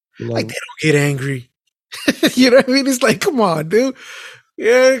 Yeah. Like they don't get angry. You know what I mean? It's like, come on, dude.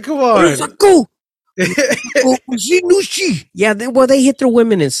 Yeah, come on. It's like, go. Oh, she. Yeah, they hit their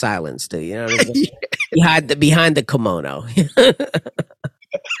women in silence, too. You know what I'm saying? Behind the kimono.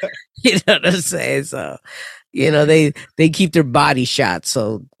 You know what I'm saying? So, they keep their body shot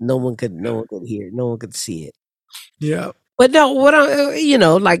so no one could hear, no one could see it. Yeah. But no, what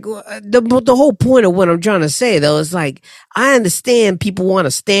like the whole point of what I'm trying to say though is like I understand people want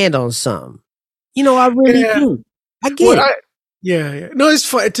to stand on something. I really do. I get it. Yeah. No, it's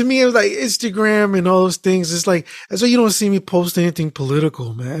fun. To me, it was like Instagram and all those things. It's like, so you don't see me post anything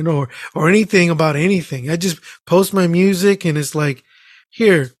political, man, or anything about anything. I just post my music and it's like,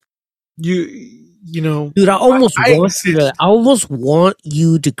 here, you know. Dude, I almost want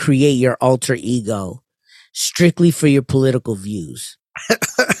you to create your alter ego strictly for your political views.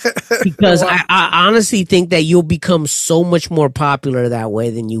 Because I honestly think that you'll become so much more popular that way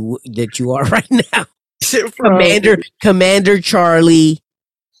than you are right now. Commander Charlie,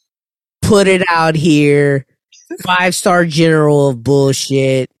 put it out here. 5-star general of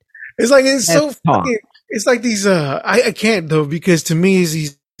bullshit. It's like it's so funny. It's like these. I can't though because to me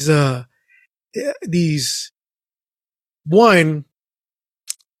is these one.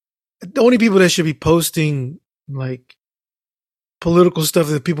 The only people that should be posting like political stuff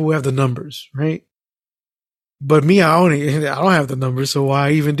are the people who have the numbers, right? But me, I don't have the numbers, so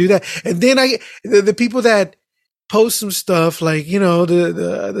why even do that? And then the people that post some stuff like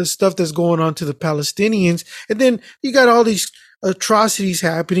the stuff that's going on to the Palestinians, and then you got all these atrocities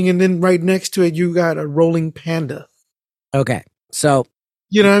happening, and then right next to it you got a rolling panda. Okay, so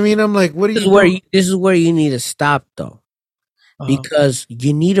you know what I mean? I'm like, what are you doing? This is where you need to stop though, because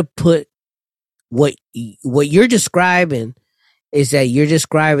you need to put what you're describing is that you're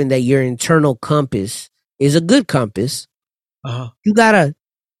describing that your internal compass is a good compass. You gotta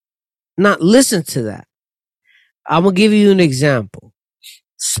not listen to that. I'm gonna give you an example.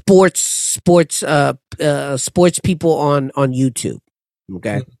 Sports people on YouTube,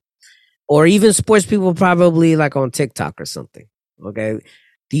 okay, or even sports people probably like on TikTok or something. Okay,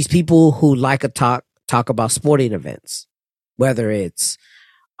 these people who like to talk about sporting events, whether it's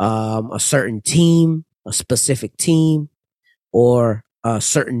a certain team, a specific team, or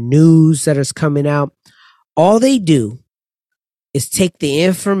certain news that is coming out. All they do is take the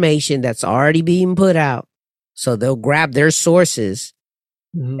information that's already being put out. So they'll grab their sources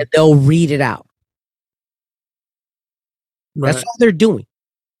and they'll read it out. Right. That's all they're doing.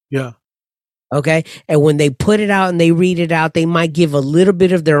 Yeah. Okay. And when they put it out and they read it out, they might give a little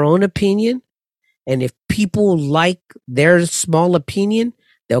bit of their own opinion. And if people like their small opinion,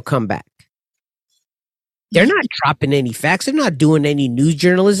 they'll come back. They're not dropping any facts. They're not doing any news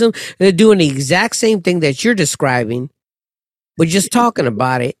journalism. They're doing the exact same thing that you're describing, but just talking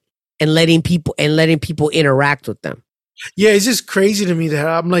about it and letting people interact with them. Yeah, it's just crazy to me that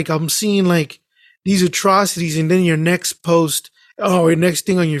I'm seeing like these atrocities, and then your next post, your next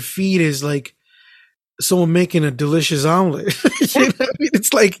thing on your feed is like someone making a delicious omelet. You know what I mean?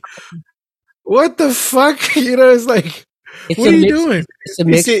 It's like, what the fuck? It's like, what are you doing? It's a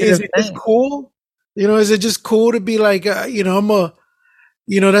mix. Is it just cool? Is it just cool to be like, that's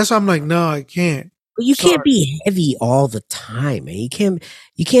why I'm like, no, I can't. But you can't be heavy all the time, man.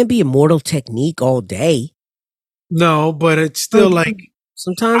 You can't be Immortal Technique all day. No, but it's still like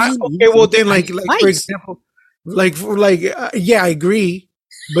sometimes. Then like for example, yeah, I agree.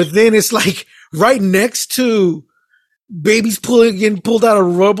 But then it's like right next to babies getting pulled out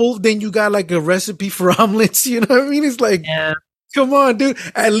of rubble. Then you got like a recipe for omelets. You know what I mean? It's like, come on, dude.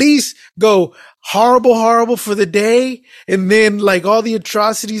 At least go horrible for the day. And then like all the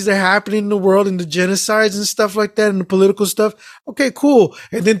atrocities that are happening in the world and the genocides and stuff like that and the political stuff. Okay, cool.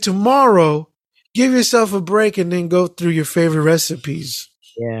 And then tomorrow, give yourself a break and then go through your favorite recipes.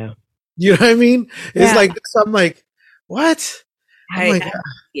 Yeah. You know what I mean? It's like, I'm like, what?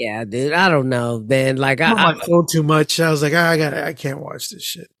 Yeah, dude. I don't know, man. Like I'm on my phone too much. I was like, I can't watch this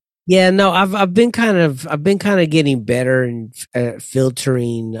shit. Yeah, no, I've been kind of getting better in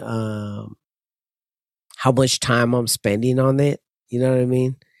filtering how much time I'm spending on it. You know what I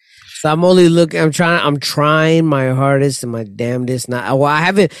mean? So I'm trying my hardest and my damnedest. I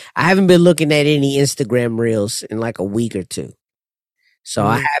haven't been looking at any Instagram reels in like a week or two. So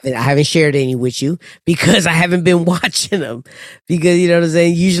I haven't shared any with you because I haven't been watching them, because you know what I'm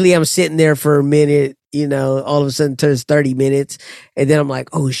saying? Usually I'm sitting there for a minute, all of a sudden turns 30 minutes. And then I'm like,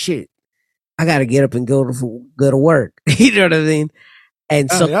 oh shit, I got to get up and go to work. You know what I mean? And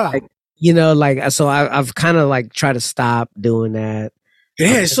so, so I've kind of like tried to stop doing that.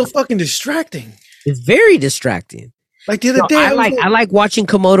 Yeah, it's so fucking distracting. It's very distracting. Like the other day, I like watching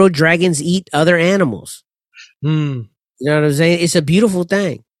Komodo dragons eat other animals. Mm. You know what I'm saying? It's a beautiful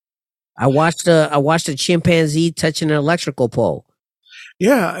thing. I watched a chimpanzee touching an electrical pole.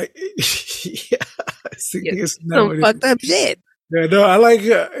 Yeah, yeah. See, Yeah, it's not some what it fucked is. up shit. Yeah, no, I like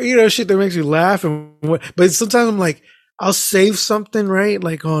shit that makes me laugh but sometimes I'm like, I'll save something, right?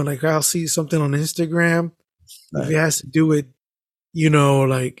 Like I'll see something on Instagram if it Right. has to do with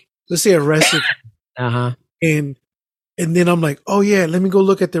like let's say a recipe, Uh-huh. and then I'm like, oh yeah, let me go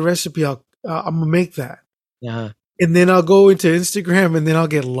look at the recipe. I'm gonna make that, Uh-huh. and then I'll go into Instagram, and then I'll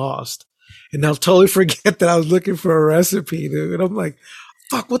get lost, and I'll totally forget that I was looking for a recipe, dude. And I'm like,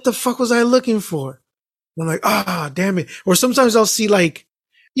 fuck, what the fuck was I looking for? And I'm like, damn it. Or sometimes I'll see like,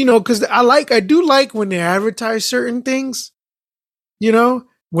 because I do like when they advertise certain things,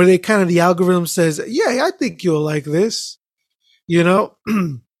 where they kind of the algorithm says, yeah, I think you'll like this,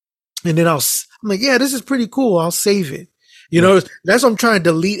 and then I'm like, yeah, this is pretty cool. I'll save it. That's what I'm trying to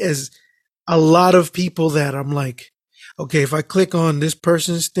delete as a lot of people that I'm like, okay, if I click on this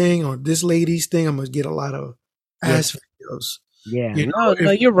person's thing or this lady's thing, I'm gonna get a lot of Yeah. ass videos. Yeah. You know,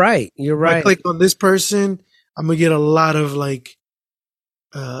 No, if you're right. You're I right. click on this person, I'm gonna get a lot of like,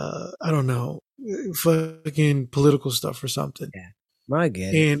 I don't know, fucking political stuff or something. Yeah. I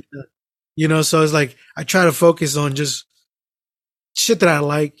get it. And so it's like I try to focus on just shit that I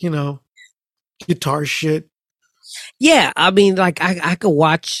like, guitar shit. Yeah, I mean, like I could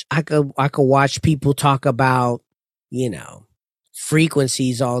watch people talk about,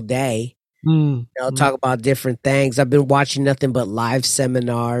 frequencies all day. Talk about different things. I've been watching nothing but live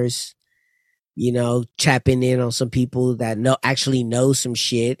seminars, tapping in on some people that actually know some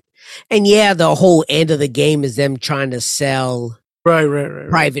shit. And yeah, the whole end of the game is them trying to sell Right.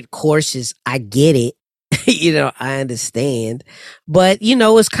 private courses. I get it. I understand. But,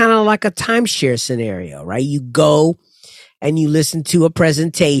 it's kind of like a timeshare scenario, right? You go and you listen to a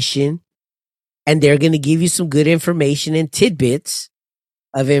presentation and they're going to give you some good information and tidbits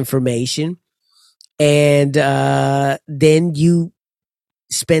of information. And then you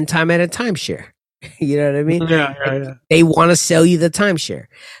spend time at a timeshare. You know what I mean? Yeah. They want to sell you the timeshare.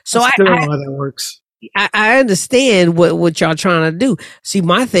 So I still don't know how that works. I understand what y'all trying to do. See,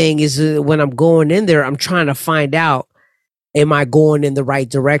 my thing is when I'm going in there, I'm trying to find out, am I going in the right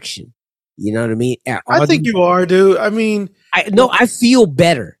direction? You know what I mean? I think you are, dude. I mean, I feel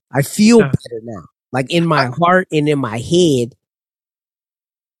better. I feel better now. Like in my heart and in my head,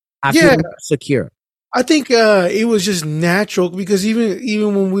 I feel more secure. I think it was just natural because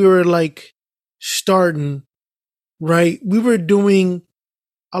even when we were like starting, right, we were doing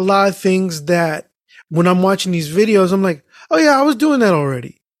a lot of things that when I'm watching these videos, I'm like, oh yeah, I was doing that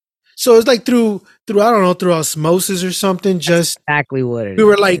already. So it's like through I don't know, through osmosis or something. Just exactly what it is. We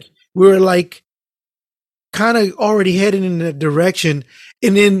were like kind of already heading in that direction,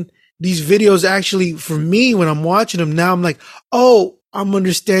 and then these videos actually, for me, when I'm watching them now, I'm like, oh, I'm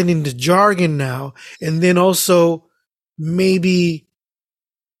understanding the jargon now, and then also maybe,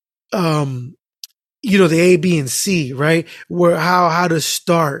 the A, B, and C, right? Where how to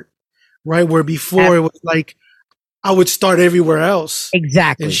start. Right, where before it was like I would start everywhere else.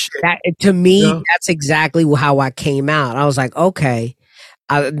 Exactly. That, to me, that's exactly how I came out. I was like, okay,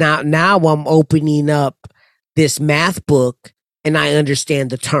 now I'm opening up this math book and I understand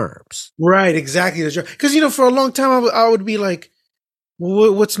the terms. Right, exactly. Because for a long time I would be like,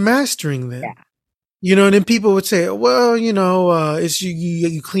 well, what's mastering then? Yeah. And then people would say, well, it's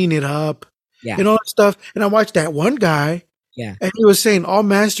you clean it up, and all that stuff. And I watched that one guy. Yeah. And he was saying all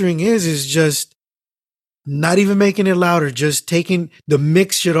mastering is just not even making it louder, just taking the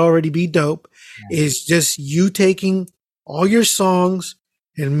mix should already be dope. Yeah. Is just you taking all your songs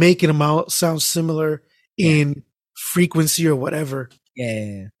and making them out sound similar in frequency or whatever.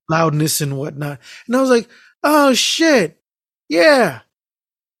 Yeah. Loudness and whatnot. And I was like, oh shit. Yeah.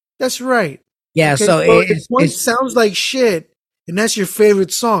 That's right. Yeah. Okay, So it sounds like shit. And that's your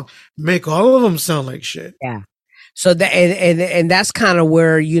favorite song. Make all of them sound like shit. Yeah. So that and that's kind of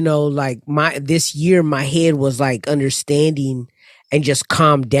where like this year my head was like understanding and just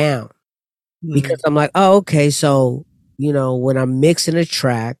calmed down because I'm like, oh, okay, so when I'm mixing a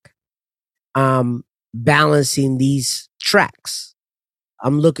track, I'm balancing these tracks.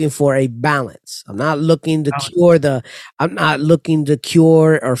 I'm looking for a balance. I'm not looking to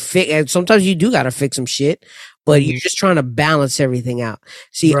cure or fix. And sometimes you do got to fix some shit, but you're just trying to balance everything out.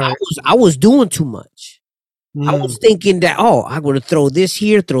 See, right. I was doing too much. I was thinking that, I'm going to throw this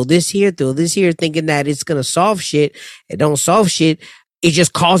here, thinking that it's going to solve shit. It don't solve shit. It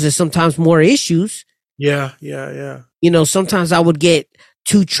just causes sometimes more issues. Yeah. Sometimes I would get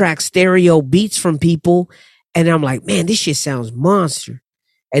 2-track stereo beats from people, and I'm like, man, this shit sounds monster.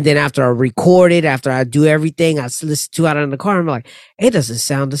 And then after I record it, after I do everything, I listen to it in the car. I'm like, it doesn't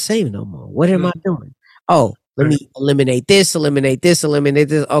sound the same no more. What am I doing? Oh, let me eliminate this, eliminate this, eliminate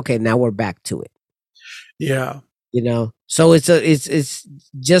this. Okay, now we're back to it. Yeah. You know, so it's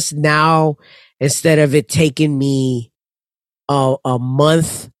just now, instead of it taking me a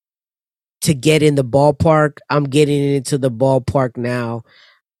month to get in the ballpark, I'm getting into the ballpark now.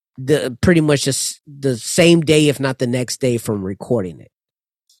 Pretty much just the same day, if not the next day, from recording it.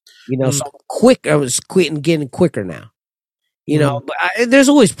 You know, so quick. I was getting quicker now. You know, but there's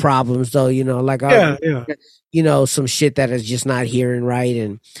always problems though. You know, like you know, some shit that is just not hearing right,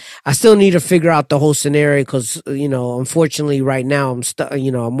 and I still need to figure out the whole scenario because you know, unfortunately, right now I'm stuck.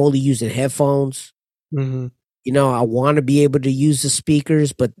 You know, I'm only using headphones. Mm-hmm. You know, I want to be able to use the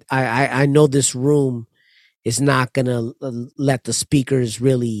speakers, but I know this room is not gonna let the speakers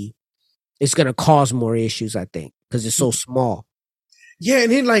really. It's gonna cause more issues, I think, because it's so small. Yeah,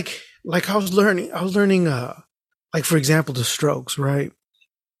 and then like I was learning like for example the Strokes, right?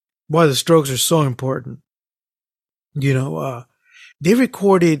 Why the Strokes are so important. You know, they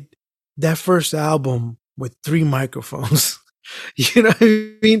recorded that first album with 3 microphones. You know what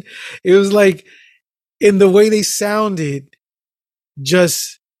I mean? It was like in the way they sounded,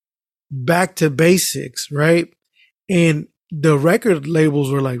 just back to basics, right? And the record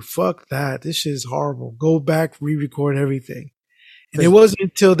labels were like, fuck that. This shit is horrible. Go back, re-record everything. And it wasn't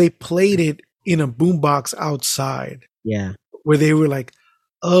until they played it in a boombox outside. Yeah. Where they were like,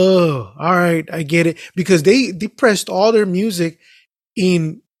 oh, all right, I get it. Because they pressed all their music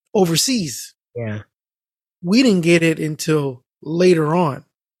in overseas. Yeah. We didn't get it until later on.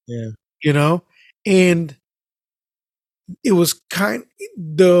 Yeah. You know? And it was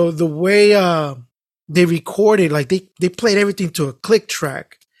the way they recorded, like they played everything to a click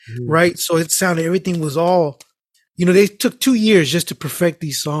track, right? So it sounded, everything was all, you know, they took 2 years just to perfect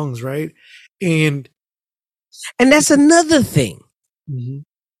these songs, right? And that's another thing.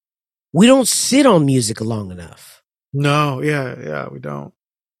 We don't sit on music long enough. No, yeah, we don't.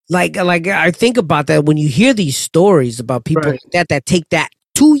 Like I think about that when you hear these stories about people like that take that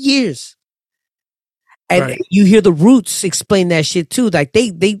 2 years. And you hear the Roots explain that shit too. Like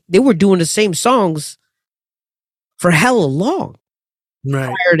they were doing the same songs for hella long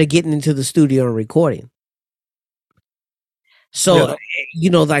prior to getting into the studio and recording. So, you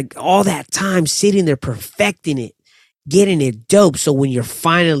know, like all that time sitting there perfecting it, getting it dope. So when you're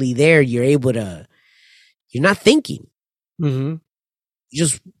finally there, you're able to, you're not thinking. You're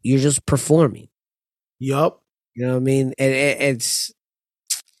just performing. Yup. You know what I mean? And it's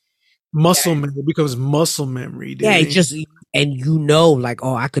muscle memory. It becomes muscle memory. Dude. Yeah, it just, and you know, like,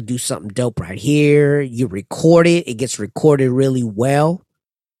 oh, I could do something dope right here. You record it. It gets recorded really well.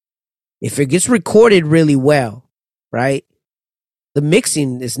 If it gets recorded really well, right? The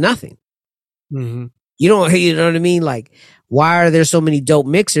mixing is nothing. You know what I mean? Like, why are there so many dope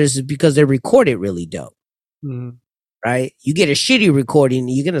mixers? It's because they record it really dope. Right? You get a shitty recording,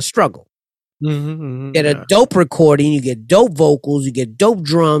 you're gonna struggle. Get a dope recording, you get dope vocals, you get dope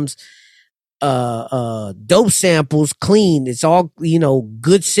drums, dope samples, clean. It's all, you know,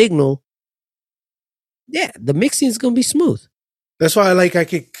 good signal. Yeah, the mixing is gonna be smooth. That's why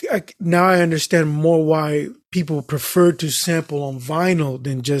now I understand more why people prefer to sample on vinyl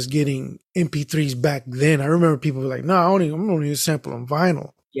than just getting MP3s back then. I remember people were like, no, I'm only sample on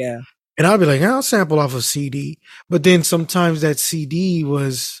vinyl. Yeah. And I'd be like, I'll sample off a CD. But then sometimes that CD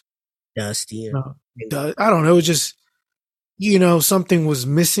was dusty. I don't know. It was just, you know, something was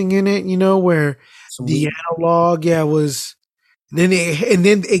missing in it, you know, where the analog, was. Then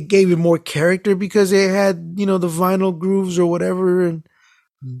it gave it more character because it had, you know, the vinyl grooves or whatever and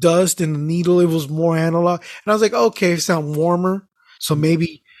dust and the needle. It was more analog. And I was like, okay, it sounds warmer. So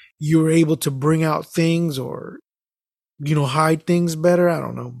maybe you were able to bring out things or, you know, hide things better. I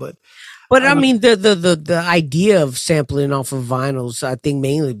don't know. But I mean, the idea of sampling off of vinyls, I think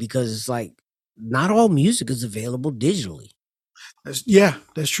mainly because it's like not all music is available digitally. That's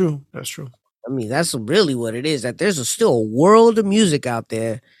true. That's true. I mean, that's really what it is. That there's still a world of music out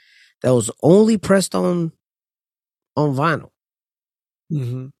there that was only pressed on vinyl.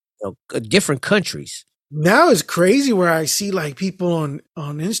 You know, different countries. Now it's crazy where I see like people on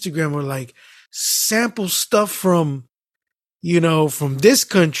Instagram were like sample stuff from, you know, from this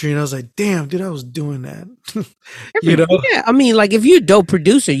country, and I was like, damn, dude, I was doing that. You know? Yeah, I mean, like if you're a dope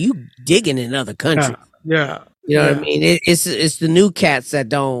producer, you digging in other countries. Yeah. You know what I mean? It's the new cats that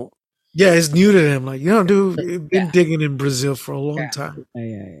don't. Yeah, it's new to them. Like, you know, dude, we've been digging in Brazil for a long time.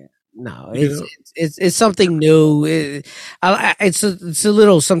 Yeah. No, it's something new. It's a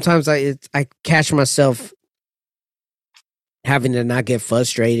little. Sometimes I catch myself having to not get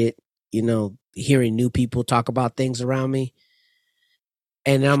frustrated, hearing new people talk about things around me.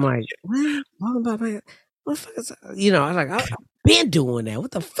 And I'm like, what? Talking about my motherfuckers? I was like, I've been doing that.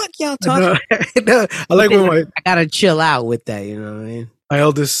 What the fuck y'all talking about? I like when I gotta chill out with that, you know what I mean? my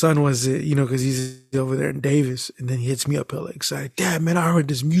eldest son was, because he's over there in Davis, and then he hits me up, like, excited. Dad, man, I heard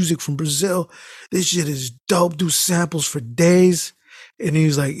this music from Brazil. This shit is dope. Do samples for days. And he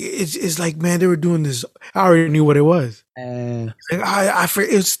was like, it's like, man, they were doing this. I already knew what it was. Like,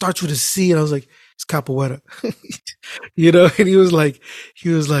 it starts with a C, and I was like, it's capoeira. And he was like,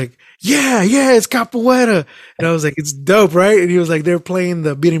 yeah, it's capoeira. And I was like, it's dope, right? And he was like, they're playing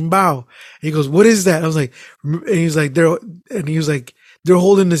the berimbau. And he goes, what is that? I was like, and he was like, they're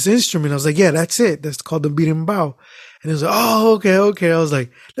holding this instrument. I was like, yeah, that's it. That's called the berimbau. And he was like, oh, okay. I was like,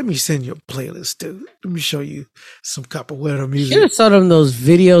 let me send you a playlist, dude. Let me show you some capoeira music. You saw them those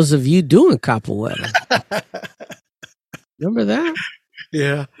videos of you doing capoeira. Remember that?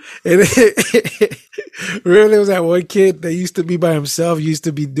 Yeah. And really, it was that one kid that used to be by himself, used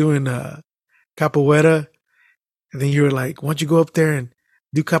to be doing capoeira. And then you were like, why don't you go up there and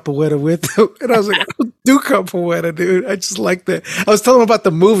do capoeira with him? And I was like, I don't do capoeira, dude. I just like that. I was telling him about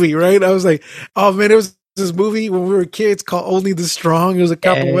the movie, right? I was like, oh, man, it was this movie when we were kids called Only the Strong. It was a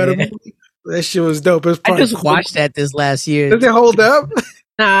capoeira movie. That shit was dope. It was I just watched that this last year. Does it hold up?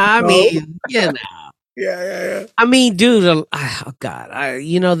 Nah, I mean, Yeah. I mean, dude, oh God,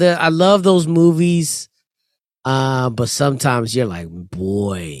 I love those movies, but sometimes you're like,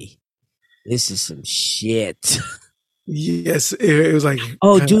 boy, this is some shit. Yes, it was like,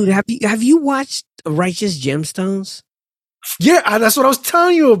 oh, dude, have you watched Righteous Gemstones? Yeah, that's what I was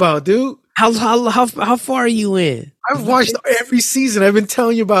telling you about, dude. How far are you in? I've watched every season. I've been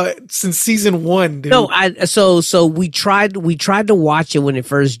telling you about it since season 1, dude. No, so we tried to watch it when it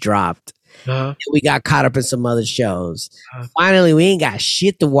first dropped. We got caught up in some other shows. Finally, we ain't got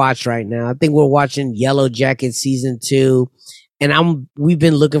shit to watch right now. I think we're watching Yellow Jacket season 2, and we've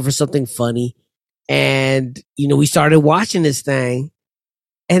been looking for something funny, and we started watching this thing,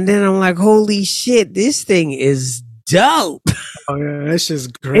 and then I'm like, holy shit, this thing is dope. Oh yeah, that's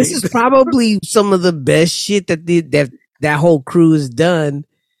just great. This is probably some of the best shit that whole crew has done.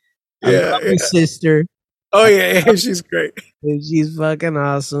 Yeah, I love sister. Oh yeah, she's great. She's fucking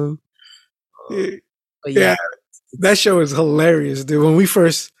awesome. Yeah, that show is hilarious, dude. When we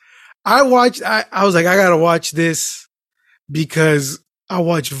first, I was like, I gotta watch this because I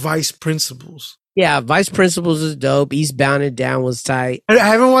watched Vice Principals. Yeah, Vice Principals is dope. Eastbound and Down was tight. I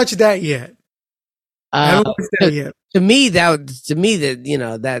haven't watched that yet. I haven't watched that yet. To me,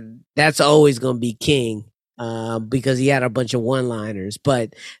 that's always gonna be king. Because he had a bunch of one-liners,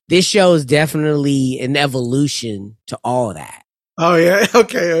 but this show is definitely an evolution to all that. Oh yeah,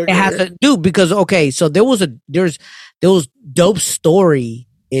 okay. It has to do because so there was dope story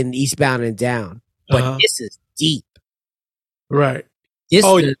in Eastbound and Down, but this is deep, right? This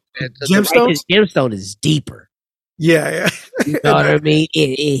Gemstone? Gemstone is deeper. Yeah. You know what I mean?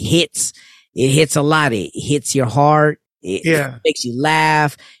 It hits a lot. It hits your heart. It makes you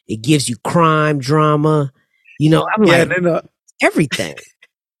laugh. It gives you crime drama. I'm like everything.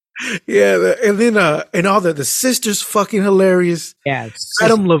 Yeah, and then and all the sisters fucking hilarious. Yeah,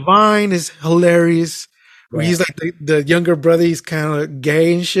 Adam Levine is hilarious. Where he's like the younger brother, he's kind of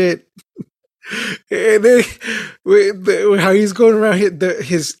gay and shit. And then how he's going around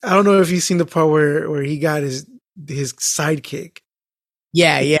his I don't know if you've seen the part where he got his sidekick.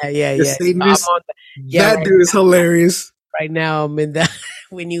 Yeah. That dude is hilarious. Right now, I'm in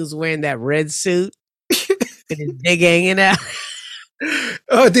when he was wearing that red suit with his dick hanging out.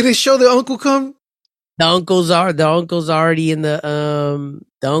 Oh, did it show the uncle come? The uncle's already in the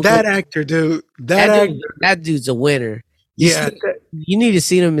uncle. That actor, dude. That dude's a winner. You need to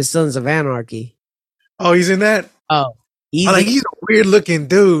see him in Sons of Anarchy. Oh, he's in that? Oh, he's a weird looking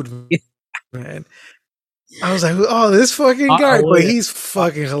dude, man. I was like, oh, this fucking guy, but he's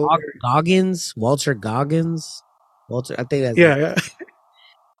fucking hilarious. Walter Goggins. I think that's yeah.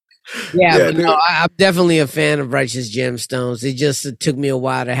 Yeah, but I'm definitely a fan of Righteous Gemstones. It just took me a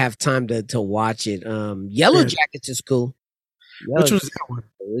while to have time to watch it. Yellow Jackets is cool. Which was that one?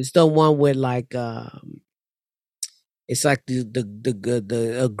 It's the one with like it's like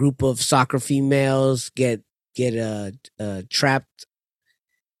a group of soccer females get trapped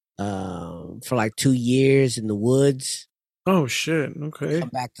for like 2 years in the woods. Oh shit! Okay, come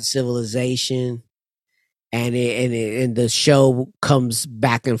back to civilization. And the show comes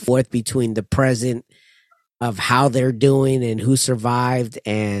back and forth between the present of how they're doing and who survived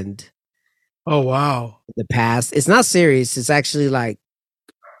and oh wow, the past. It's not serious. It's actually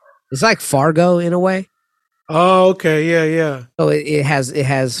it's like Fargo in a way. Oh, okay. Yeah, yeah. So it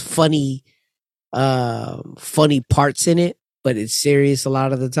has funny parts in it, but it's serious a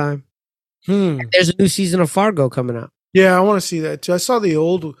lot of the time. There's a new season of Fargo coming out. Yeah, I want to see that too. I saw the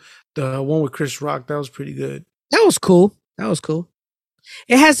one with Chris Rock. That was pretty good. That was cool. That was cool.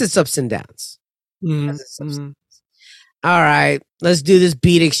 It has its ups and downs. Mm-hmm. All right, let's do this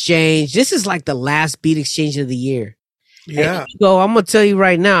beat exchange. This is like the last beat exchange of the year. Yeah. So I'm gonna tell you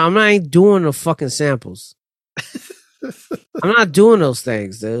right now, I'm not doing the fucking samples. I'm not doing those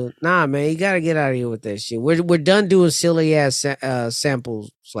things, dude. Nah, man, you gotta get out of here with that shit. We're done doing silly ass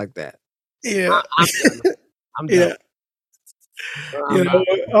samples like that. Yeah. I'm done. Yeah. You know,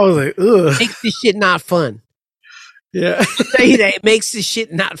 I was like, ugh. Makes this shit not fun. Yeah. I'll tell you that it makes this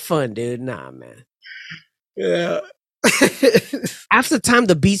shit not fun, dude. Nah, man. Yeah. Half the time,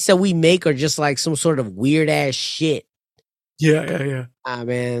 the beats that we make are just like some sort of weird ass shit. Yeah. Ah,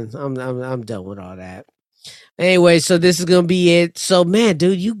 man, I'm done with all that. Anyway, so this is gonna be it. So, man,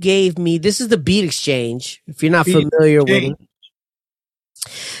 dude, you gave me this is the beat exchange. If you're not familiar with it,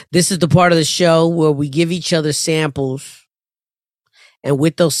 this is the part of the show where we give each other samples, and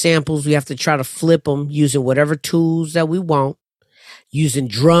with those samples, we have to try to flip them using whatever tools that we want, using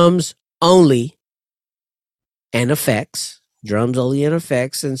drums only and effects. Drums only and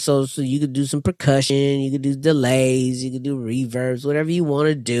effects. And so you could do some percussion, you could do delays, you could do reverbs, whatever you want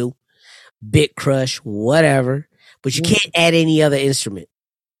to do. Bit crush, whatever. But you can't add any other instrument.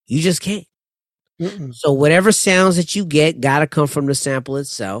 You just can't. So whatever sounds that you get gotta come from the sample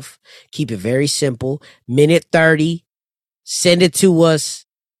itself. Keep it very simple. Minute 30. Send it to us.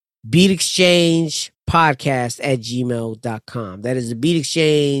 Beat Exchange Podcast at gmail.com. That is the Beat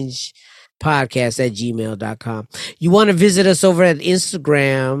Exchange Podcast at gmail.com. You want to visit us over at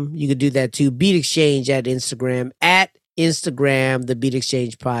Instagram, you could do that too. Beat Exchange at Instagram, the Beat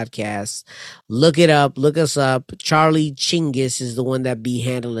Exchange Podcast. Look it up, look us up. Charlie Chinggis is the one that be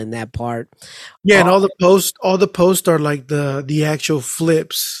handling that part. Yeah, and all the posts are like the actual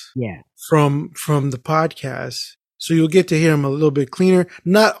flips. Yeah. From the podcast. So you'll get to hear them a little bit cleaner.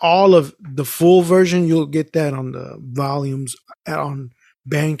 Not all of the full version. You'll get that on the volumes on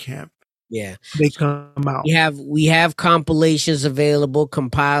Bandcamp. Yeah. They come out. We have compilations available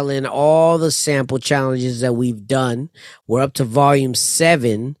compiling all the sample challenges that we've done. We're up to volume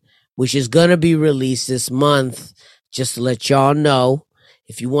 7, which is going to be released this month. Just to let y'all know,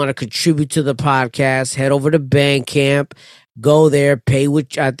 if you want to contribute to the podcast, head over to Bandcamp, go there, pay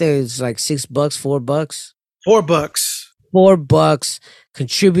what I think it's like $6, $4. $4.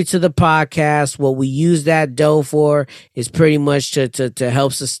 Contribute to the podcast. What we use that dough for is pretty much to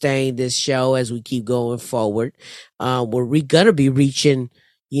help sustain this show as we keep going forward. We're gonna be reaching,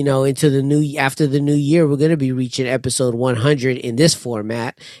 into after the new year, we're gonna be reaching episode 100 in this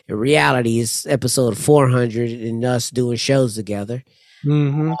format. In reality, it's episode 400 in us doing shows together.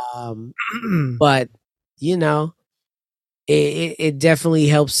 But it definitely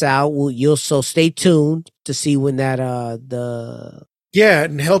helps out. So stay tuned to see when that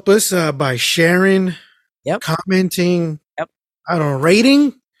and help us by sharing, commenting, I don't know,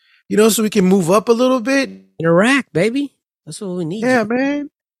 rating, so we can move up a little bit. Interact, baby. That's what we need. Yeah, man.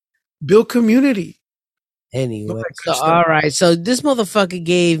 Build community. Anyway, all right. So this motherfucker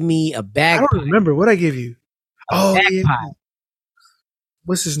gave me a bagpipe. I don't remember what I gave you. Bagpipe. Yeah.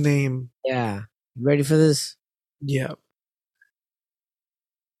 What's his name? Yeah. You ready for this? Yeah.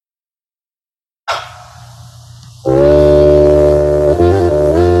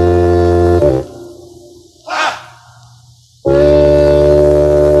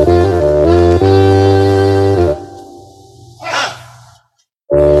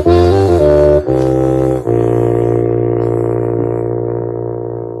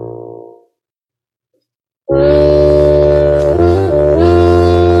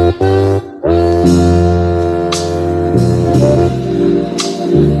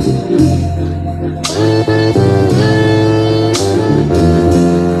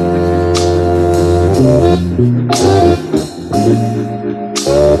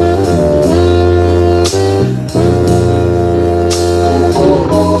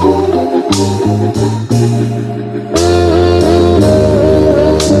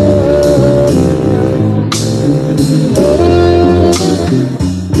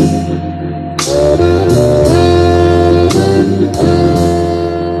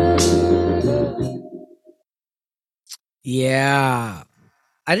 Yeah.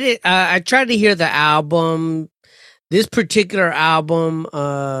 I tried to hear the album. This particular album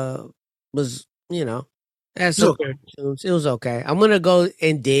was, had some tunes. It was okay. I'm gonna go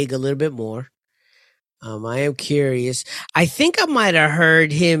and dig a little bit more. I am curious. I think I might have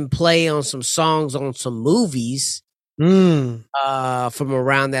heard him play on some songs on some movies Mm. from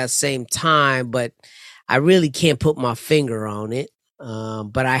around that same time, but I really can't put my finger on it.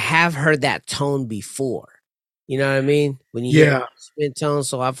 But I have heard that tone before. You know what I mean? When you hear Yeah. spin tone,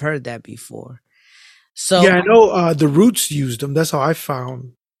 so I've heard that before. So Yeah, I know the Roots used them. That's how I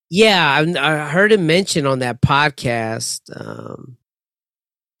found. yeah, I heard him mention on that podcast.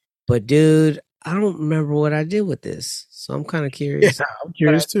 But dude, I don't remember what I did with this, so I'm kind of Yeah, curious. I'm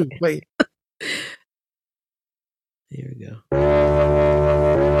curious too. Wait. Here we go.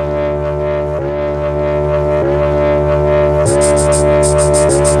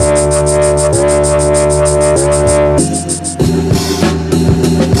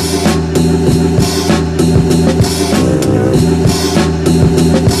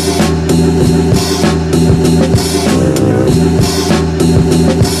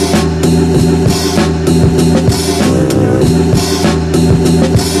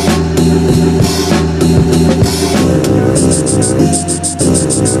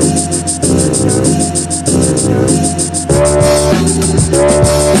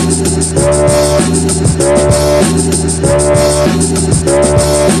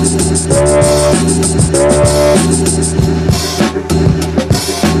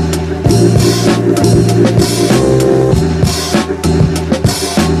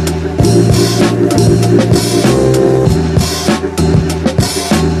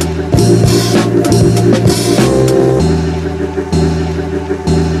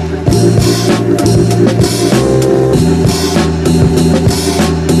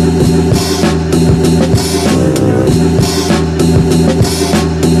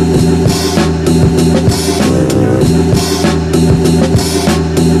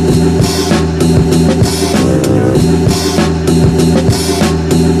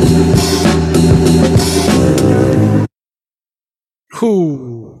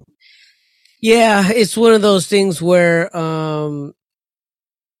 Ooh. Yeah, it's one of those things where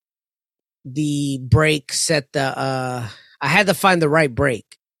the break set the I had to find the right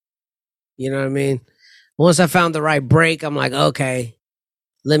break. You know what I mean? Once I found the right break, I'm like, okay,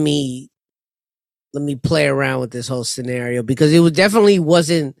 let me play around with this whole scenario because it definitely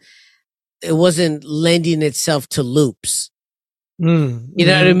wasn't lending itself to loops. Mm. You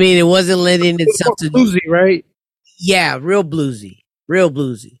know what I mean? It wasn't lending itself to Bluesy, right? yeah, real bluesy.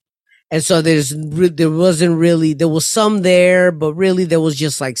 And so there wasn't really there was some there, but really there was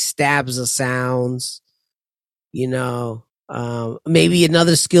just like stabs of sounds. You know, maybe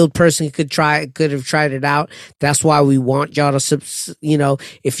another skilled person could have tried it out. That's why we want y'all to, you know,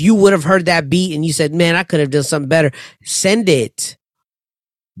 if you would have heard that beat and you said, "Man, I could have done something better," send it,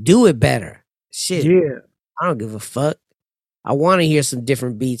 do it better. Shit, Yeah. I don't give a fuck. I want to hear some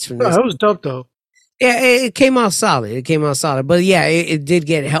different beats from No, this. that was dope though. Yeah, it came out solid. But yeah, it did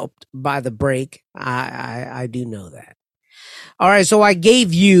get helped by the break. I do know that. All right, so I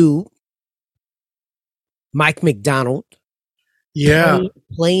gave you Mike McDonald. Yeah.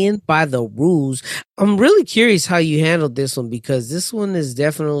 Playing by the rules. I'm really curious how you handled this one because this one is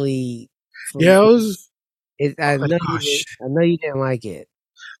definitely. Yeah, it was. I know Gosh. you didn't like it.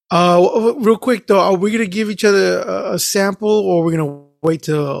 Real quick though, are we gonna give each other a sample, or we're gonna wait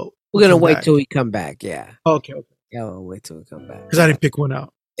till We're gonna come wait back? till we come back. Yeah, Okay. yeah, we'll wait till we come back. Because I didn't pick one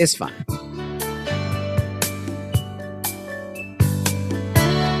out. It's fine.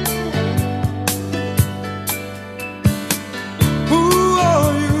 Who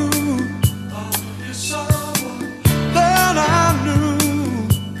are you? Are you someone that I knew?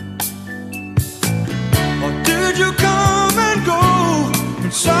 Or did you come and go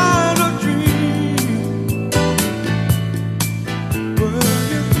inside a dream? Well,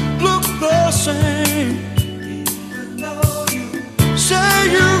 you look the same, even though you say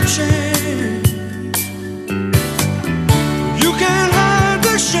you changed. You can't hide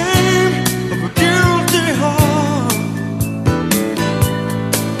the shame of a guilty heart.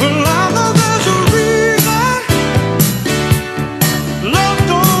 Well, I know there's a reason love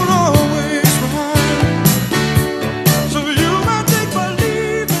don't always rhyme. So you might take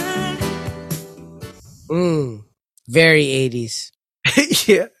believing. Very 80s.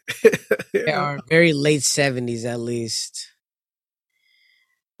 Yeah. Or very late 70s at least.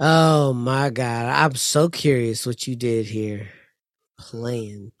 Oh my god, I'm so curious what you did here.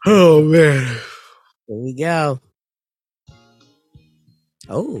 Playing. Oh man. Here we go.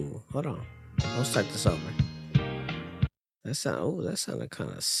 Oh, hold on. I'll start this over. That sounded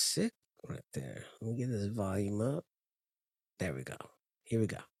kind of sick right there. Let me get this volume up. There we go. Here we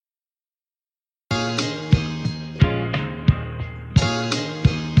go.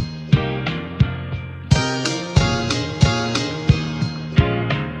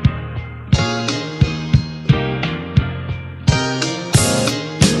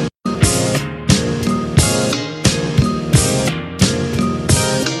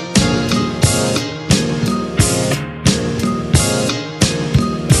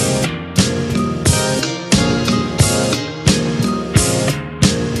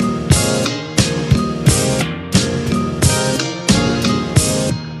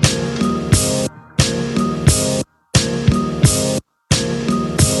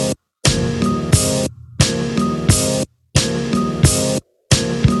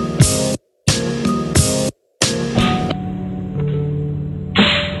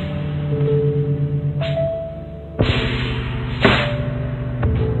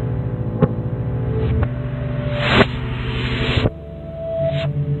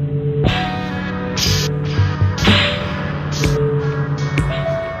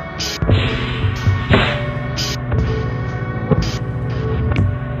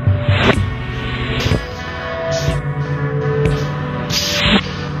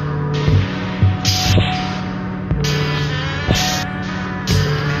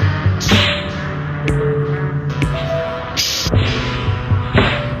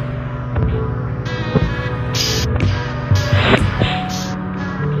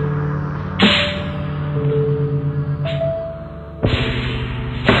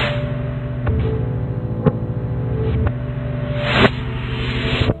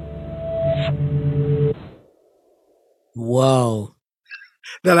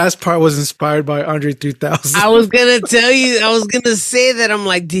 That last part was inspired by Andre 3000. I was gonna tell you. I was gonna say that. I'm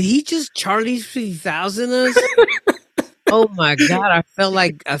like, did he just Charlie 3000 us? Oh my god! I felt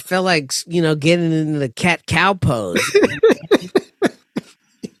like getting into the cat cow pose.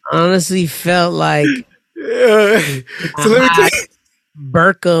 Honestly, felt like So let me tell you.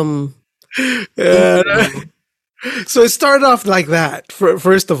 Burkham. So it started off like that.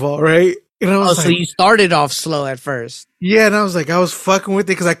 First of all, right? And I was so you started off slow at first. Yeah, and I was like, I was fucking with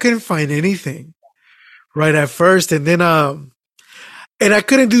it because I couldn't find anything right at first, and then and I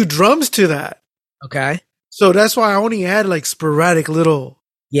couldn't do drums to that. Okay. So that's why I only had like sporadic little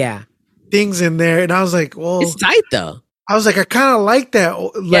things in there, and I was like, well, it's tight though. I was like, I kind of like that,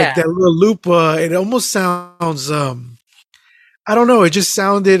 like that little loop. It almost sounds, I don't know, it just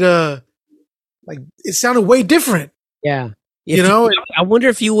sounded like it sounded way different. Yeah. I wonder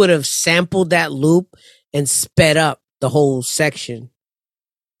if you would have sampled that loop and sped up the whole section.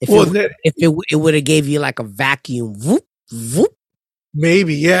 If it would have gave you like a vacuum, whoop, whoop.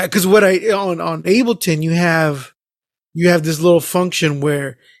 Maybe, yeah. Because what on Ableton, you have this little function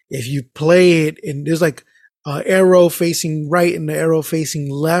where if you play it and there's like an arrow facing right and the arrow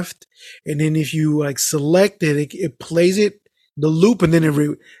facing left, and then if you like select it, it plays it. The loop and then it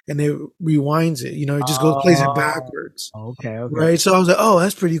rewinds it. It just plays it backwards. Okay. Right. So I was like, oh,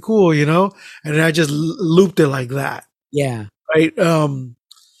 that's pretty cool. And then I just looped it like that. Yeah. Right. And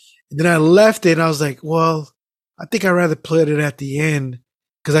then I left it and I was like, well, I think I'd rather play it at the end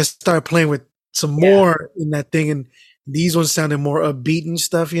because I started playing with some more in that thing, and these ones sounded more upbeat and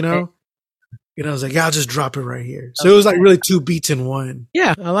stuff. And I was like, I'll just drop it right here. So it was like really 2 beats in one.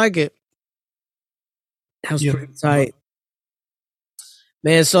 Yeah, I like it. That was pretty tight.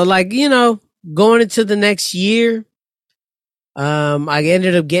 Man, so going into the next year, I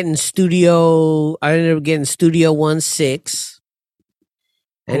ended up getting Studio 1.6.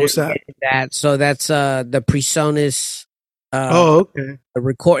 What's that? So that's the PreSonus. Okay.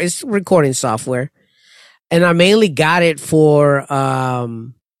 It's recording software, and I mainly got it for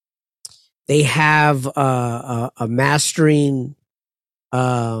they have a mastering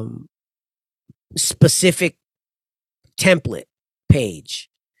specific template page.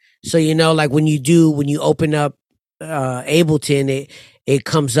 So like when you open up Ableton, it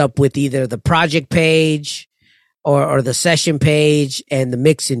comes up with either the project page or the session page and the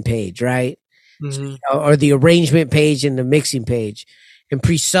mixing page, right? Mm-hmm. Or the arrangement page and the mixing page. And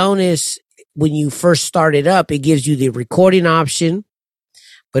PreSonus, when you first start it up, it gives you the recording option,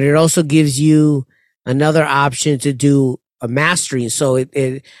 but it also gives you another option to do a mastering. So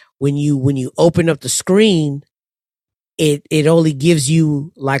it when you open up the screen, it only gives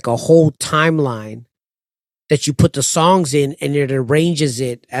you like a whole timeline that you put the songs in, and it arranges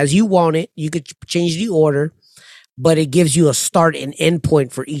it as you want it. You could change the order, but it gives you a start and end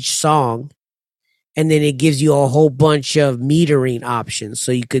point for each song. And then it gives you a whole bunch of metering options.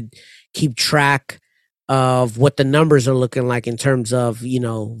 So you could keep track of what the numbers are looking like in terms of,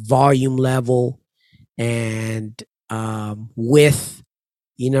 volume level and width,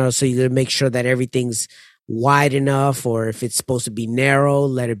 so you gotta make sure that everything's wide enough, or if it's supposed to be narrow,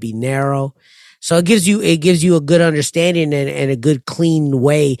 let it be narrow. So it gives you a good understanding and a good clean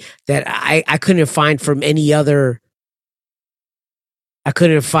way that I couldn't find from any other. I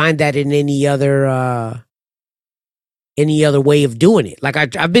couldn't find that in any other way of doing it. Like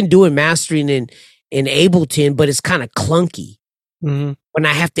I've been doing mastering in Ableton, but it's kind of clunky. Mm-hmm. When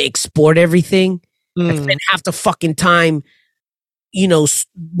I have to export everything, I spend half the fucking time,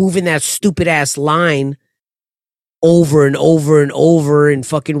 moving that stupid ass line over and over and over and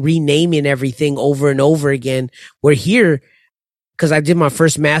fucking renaming everything over and over again. Where here, because I did my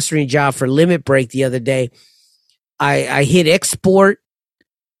first mastering job for Limit Break the other day, I hit export,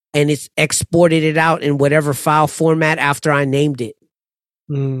 and it's exported it out in whatever file format after I named it.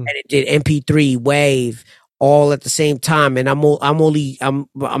 And it did MP3, WAV, all at the same time. And I'm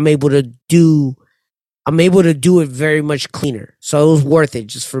able to do it very much cleaner. So it was worth it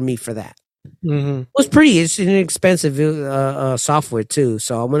just for me for that. Mm-hmm. It's inexpensive software too.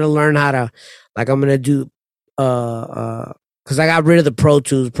 So I'm going to learn how to, I'm going to do, cause I got rid of the Pro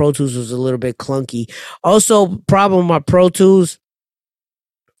Tools. Pro Tools was a little bit clunky. Also, problem with my Pro Tools,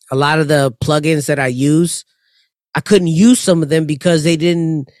 a lot of the plugins that I use, I couldn't use some of them because they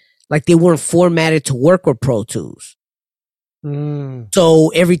weren't formatted to work with Pro Tools.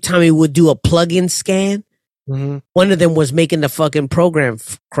 So every time it would do a plugin scan, one of them was making the fucking program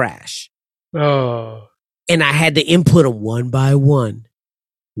crash. Oh. And I had to input them one by one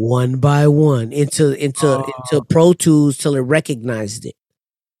into Pro Tools till it recognized it.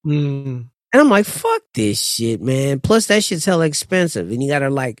 And I'm like, fuck this shit, man. Plus, that shit's hella expensive. And you got to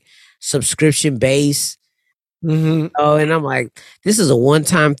like subscription base. Mm-hmm. Oh, and I'm like, this is a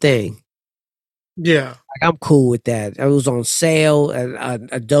one-time thing. Yeah. Like, I'm cool with that. It was on sale,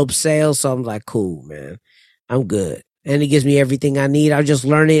 a dope sale. So I'm like, cool, man. I'm good. And it gives me everything I need. I'll just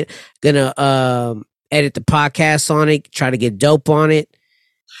learn it. Gonna edit the podcast on it, try to get dope on it.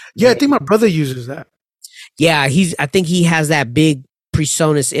 Yeah, I think my brother uses that. Yeah, I think he has that big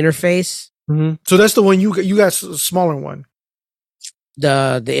PreSonus interface. Mm-hmm. So that's the one you got a smaller one.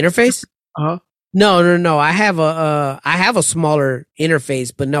 The interface? Uh-huh. No. I have a smaller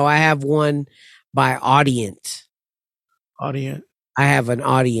interface, but no, I have one by Audient. Audient. I have an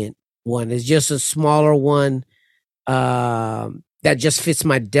Audient one. It's just a smaller one that just fits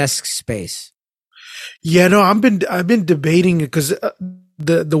my desk space. Yeah, no, I've been debating it because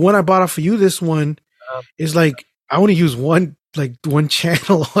the one I bought off of you, this one is like I want to use one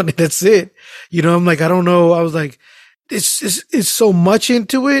channel on it. That's it. You know, I'm like I don't know. I was like, it's so much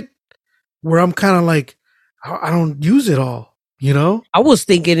into it where I'm kind of like I don't use it all. You know, I was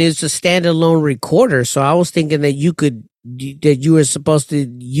thinking it's a standalone recorder, so I was thinking that you were supposed to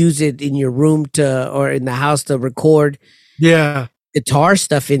use it in your room or in the house to record. Yeah. Guitar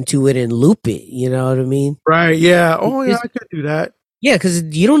stuff into it and loop it. You know what I mean? Right. Yeah. Oh, yeah. I could do that. Yeah, because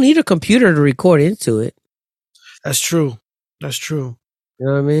you don't need a computer to record into it. That's true. That's true. You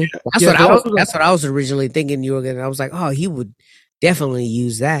know what I mean? That's what I was originally thinking you were gonna. I was like, oh, he would definitely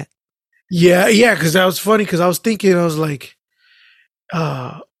use that. Yeah. Yeah. Because that was funny. Because I was thinking, I was like,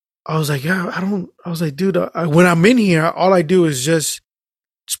 yeah. I was like, dude, when I'm in here, all I do is just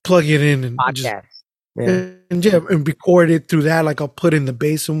plug it in and Podcast. and record it through that. Like I'll put in the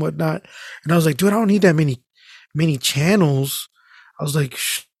bass and whatnot. And I was like, dude, I don't need that many channels. I was like,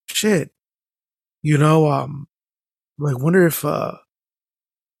 shit, you know, like wonder if,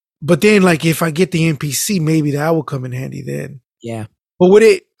 but then like if I get the MPC, maybe that will come in handy then. Yeah. But with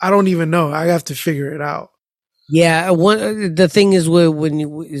it, I don't even know. I have to figure it out. Yeah. The thing is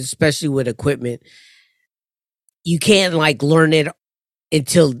especially with equipment, you can't like learn it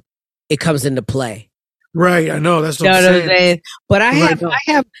until it comes into play. Right, I know. That's what I'm saying. But I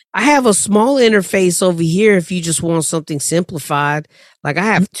have a small interface over here if you just want something simplified. Like I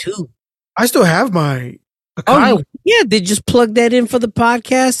have two. I still have my Oh, yeah, they just plug that in for the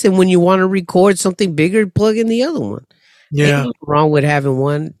podcast, and when you want to record something bigger, plug in the other one. Yeah. Ain't wrong with having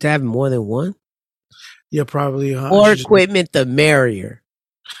more than one. Yeah, probably. More equipment, the merrier.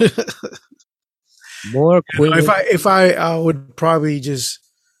 More equipment. If I would probably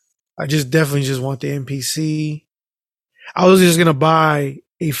I definitely just want the MPC. I was just gonna buy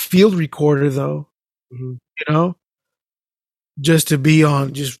a field recorder though, you know, just to be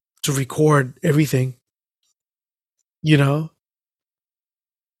on, just to record everything, you know,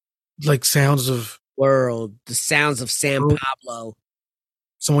 like sounds of the sounds of San Pablo,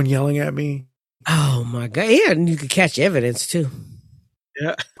 someone yelling at me. Oh my god! Yeah, and you could catch evidence too.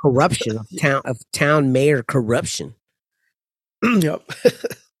 Yeah, corruption of town mayor corruption. Yep.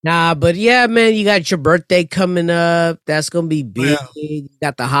 Nah, but yeah, man, you got your birthday coming up. That's gonna be big. Yeah. You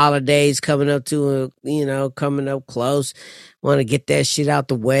got the holidays coming up coming up close. Want to get that shit out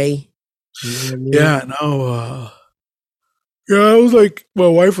the way. You know what I mean? Yeah, no. Yeah, I was like, my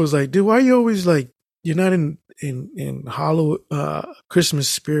wife was like, dude, why are you always like, you're not in Christmas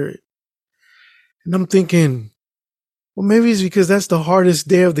spirit? And I'm thinking, well, maybe it's because that's the hardest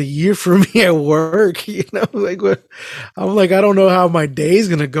day of the year for me at work. You know, like I'm like, I don't know how my day's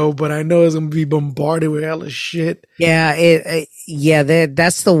gonna go, but I know it's gonna be bombarded with hella shit. Yeah,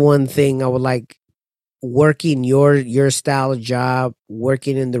 that's the one thing I would like. Working your style of job,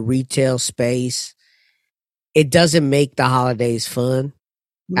 working in the retail space, it doesn't make the holidays fun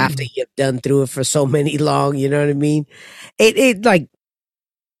after you've done through it for so many long. You know what I mean? It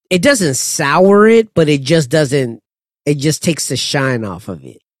doesn't sour it, but it just doesn't. It just takes the shine off of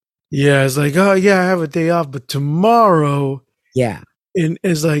it. Yeah, it's like, oh yeah, I have a day off, but tomorrow, yeah, and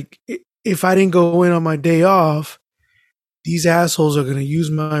it's like, if I didn't go in on my day off, these assholes are gonna use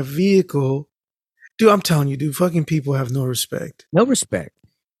my vehicle. Dude, I'm telling you, dude, fucking people have no respect. No respect.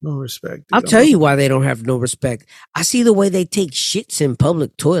 No respect. Dude. I'll tell you why they don't have no respect. I see the way they take shits in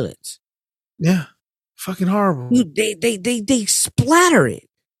public toilets. Yeah, fucking horrible. Dude, they splatter it.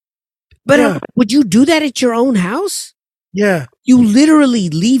 But would you do that at your own house? Yeah. You literally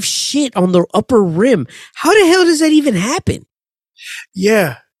leave shit on the upper rim. How the hell does that even happen?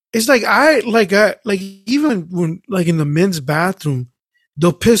 Yeah. It's like even when like in the men's bathroom,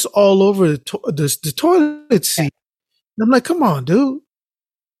 they'll piss all over the toilet seat. I'm like, come on, dude.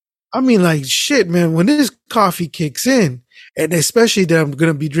 I mean, like shit, man. When this coffee kicks in, and especially that I'm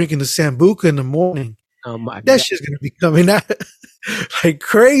gonna be drinking the Sambuca in the morning, Oh my that god! shit's gonna be coming out like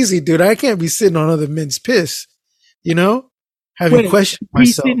crazy, dude. I can't be sitting on other men's piss, you know, having questioned He's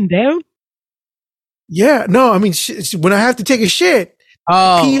myself. sitting down. Yeah, no, I mean, when I have to take a shit,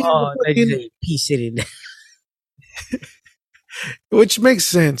 pee in the fucking- Pee sitting down. which makes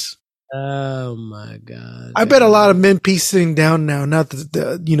sense. Oh my god! I bet a lot of men pee sitting down now, not because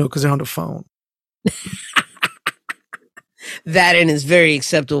they're on the phone. that and it's very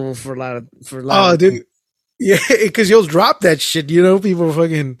acceptable for a lot of Oh, dude, yeah, because you'll drop that shit. People are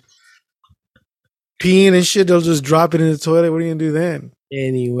fucking peeing and shit. They'll just drop it in the toilet. What are you gonna do then?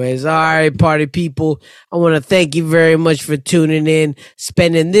 Anyways, all right, party people. I want to thank you very much for tuning in,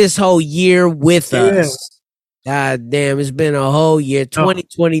 spending this whole year with us. God damn, it's been a whole year,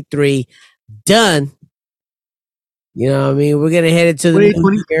 2023, done. You know what I mean? We're going to head into the new year.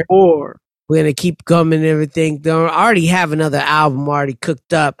 2024. We're going to keep coming and everything. I already have another album already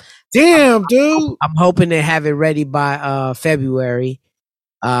cooked up. Damn, dude. I'm hoping to have it ready by February.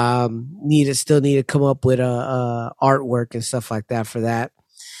 Still need to come up with artwork and stuff like that for that.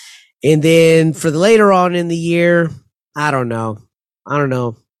 And then for the later on in the year, I don't know what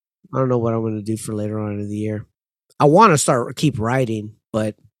I'm going to do for later on in the year. I want to keep writing,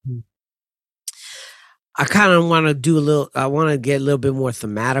 but I kind of want to I want to get a little bit more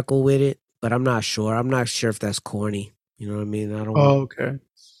thematical with it, but I'm not sure. I'm not sure if that's corny. You know what I mean? I don't. Oh, okay.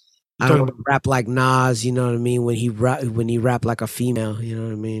 I don't want to rap like Nas. You know what I mean? When he rap like a female. You know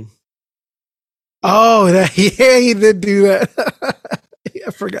what I mean? Oh, yeah, he did do that.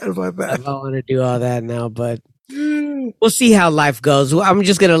 I forgot about that. I don't want to do all that now, but we'll see how life goes. I'm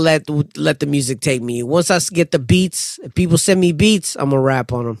just gonna let the music take me. Once I get the beats, if people send me beats, I'm gonna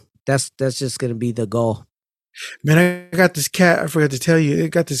rap on them. That's just gonna be the goal. Man, I got this cat. I forgot to tell you. I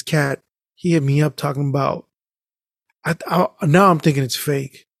got this cat. He hit me up talking about. Now I'm thinking it's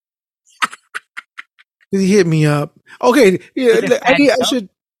fake. He hit me up. Okay, yeah, I should.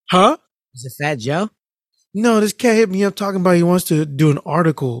 Huh? Is it Fat Joe? No, this cat hit me up talking about he wants to do an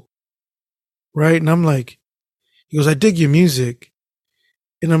article, right? And I'm like, he goes, I dig your music.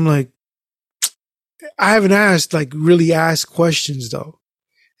 And I'm like, I haven't really asked questions though.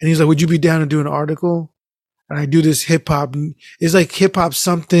 And he's like, would you be down to do an article? And I do this hip hop. It's like hip hop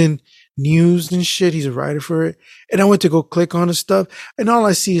something news and shit. He's a writer for it. And I went to go click on the stuff. And all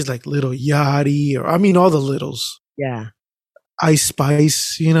I see is like Little Yachty all the littles. Yeah. Ice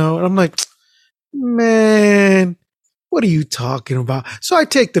Spice, And I'm like, man, what are you talking about? So I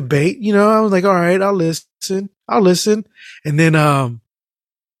take the bait, I was like, all right, I'll listen. And then,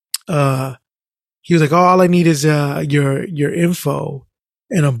 he was like, oh, all I need is, your info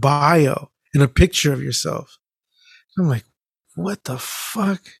and a bio and a picture of yourself. I'm like, what the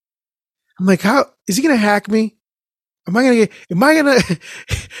fuck? I'm like, how is he going to hack me? Am I going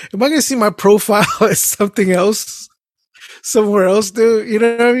to see my profile as something else? Somewhere else, dude. You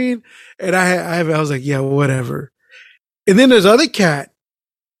know what I mean? And I was like, yeah, whatever. And then there's other cat.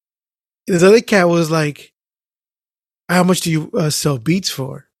 This other cat was like, how much do you sell beats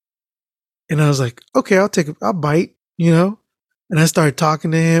for? And I was like, okay, I'll bite, And I started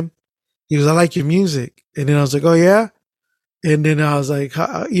talking to him. He was, I like your music. And then I was like, oh yeah. And then I was like,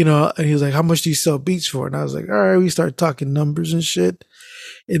 and he was like, how much do you sell beats for? And I was like, all right, we started talking numbers and shit.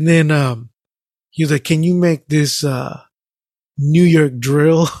 And then, he was like, can you make this, New York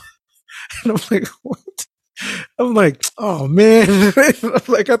drill? And I'm like, what? I'm like, oh man. I'm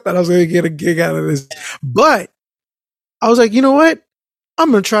like, I thought I was going to get a gig out of this. But I was like, you know what?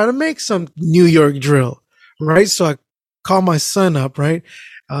 I'm going to try to make some New York drill. Right. So I called my son up, right?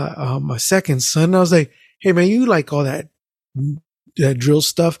 My second son. And I was like, hey man, you like all that drill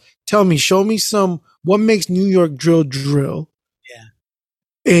stuff? Show me what makes New York drill. Yeah.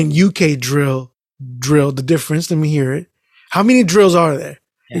 And UK drill, the difference. Let me hear it. How many drills are there?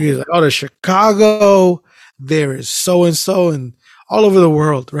 Yeah. He was like, oh, there's Chicago. There is so-and-so and all over the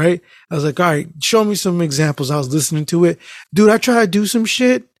world, right? I was like, all right, show me some examples. I was listening to it. Dude, I try to do some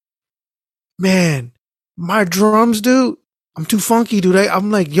shit. Man, my drums, dude, I'm too funky, dude. I'm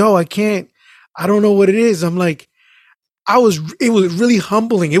like, yo, I can't. I don't know what it is. I'm like, it was really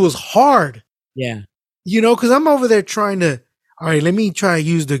humbling. It was hard. Yeah. Because I'm over there trying to, all right, let me try to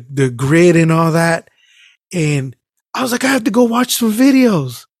use the grid and all that. And I was like, I have to go watch some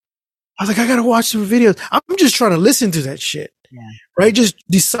videos. I was like, I got to watch some videos. I'm just trying to listen to that shit. Yeah. Right. Just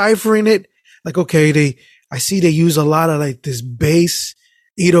deciphering it. Like, okay, I see they use a lot of like this bass,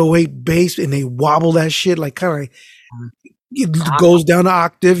 808 bass, and they wobble that shit like kind of it goes down the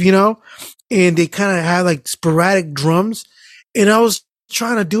octave, and they kind of have like sporadic drums. And I was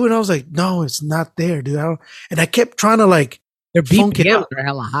trying to do it. And I was like, no, it's not there, dude. And I kept trying to like, Their funk it BPMs up. are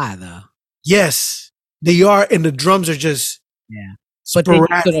hella high though. Yes, they are. And the drums are just Yeah. But then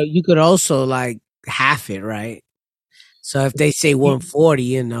sporadic. you could also like half it, right? So if they say 140,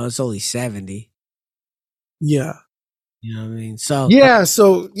 you know, it's only 70. Yeah. You know what I mean? So Yeah.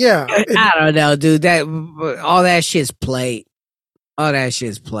 So, yeah. I don't know, dude. That all that shit's played. All that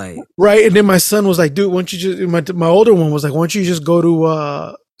shit's played. Right. And then my son was like, dude, why don't you just, my older one was like, why don't you just go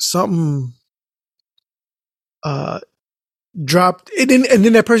to something, drop. And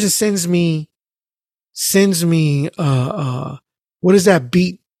then that person sends me, what is that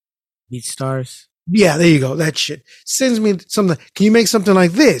beat? Beat Stars. Yeah, there you go. That shit sends me something. Can you make something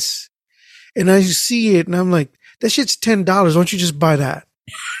like this? And I see it and I'm like, that shit's $10. Why don't you just buy that?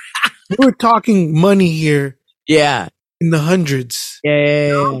 We're talking money here Yeah. in the hundreds.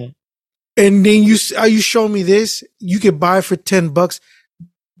 Yeah. And then you show me this, you could buy it for $10.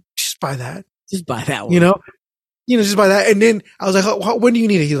 Just buy that. Just buy that one. You know, just buy that. And then I was like, when do you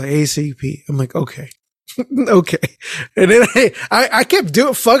need it? He's like, ASAP. I'm like, okay. Okay. And then I kept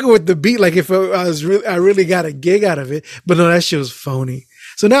fucking with the beat. Like if I really got a gig out of it, but no, that shit was phony.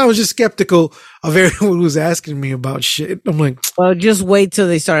 So now I was just skeptical of everyone who was asking me about shit. I'm like, well, just wait till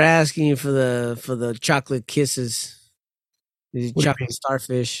they start asking you for the chocolate kisses, the What do you chocolate mean?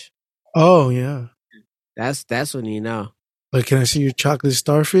 starfish. oh yeah. That's when you know. Like, can I see your chocolate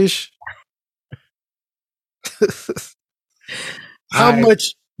starfish? How All right.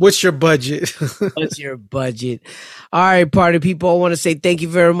 much? What's your budget? What's your budget? All right, party people. I want to say thank you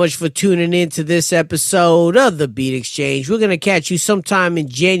very much for tuning in to this episode of the Beat Exchange. We're going to catch you sometime in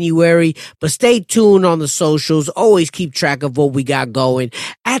January, but stay tuned on the socials. Always keep track of what we got going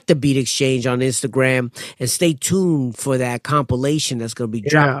at the Beat Exchange on Instagram, and stay tuned for that compilation that's going to be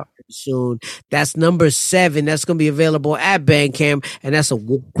dropping Yeah. soon. That's number 7. That's going to be available at Bandcamp, and that's a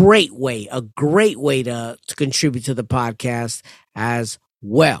great way to contribute to the podcast as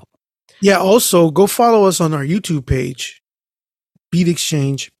well. Yeah. Also, go follow us on our YouTube page, Beat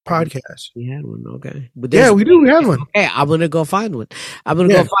Exchange Podcast. We had one, okay. But Yeah, we do. We have one. Okay, I'm gonna go find one. I'm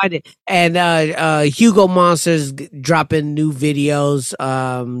gonna Yeah. go find it. And Hugo Monsters dropping new videos.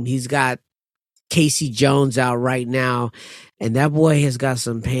 He's got Casey Jones out right now, and that boy has got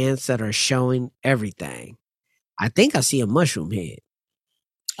some pants that are showing everything. I think I see a mushroom head.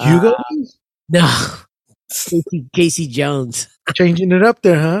 Hugo No, Casey Jones. changing it up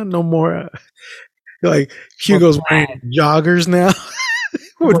there, huh? No more. Like Hugo's wearing joggers now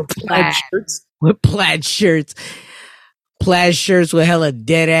with plaid shirts. With plaid shirts with hella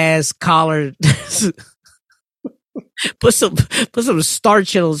dead ass collar. put some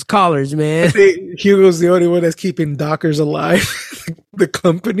starch in those collars, man. Hugo's the only one that's keeping Dockers alive. The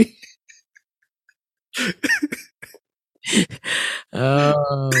company.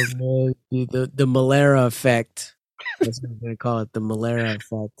 Oh man, the Malera effect. That's what I'm gonna call it, the Malera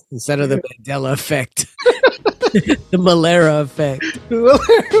effect instead of the Mandela effect. The Malera effect.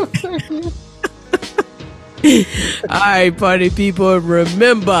 All right, party people, remember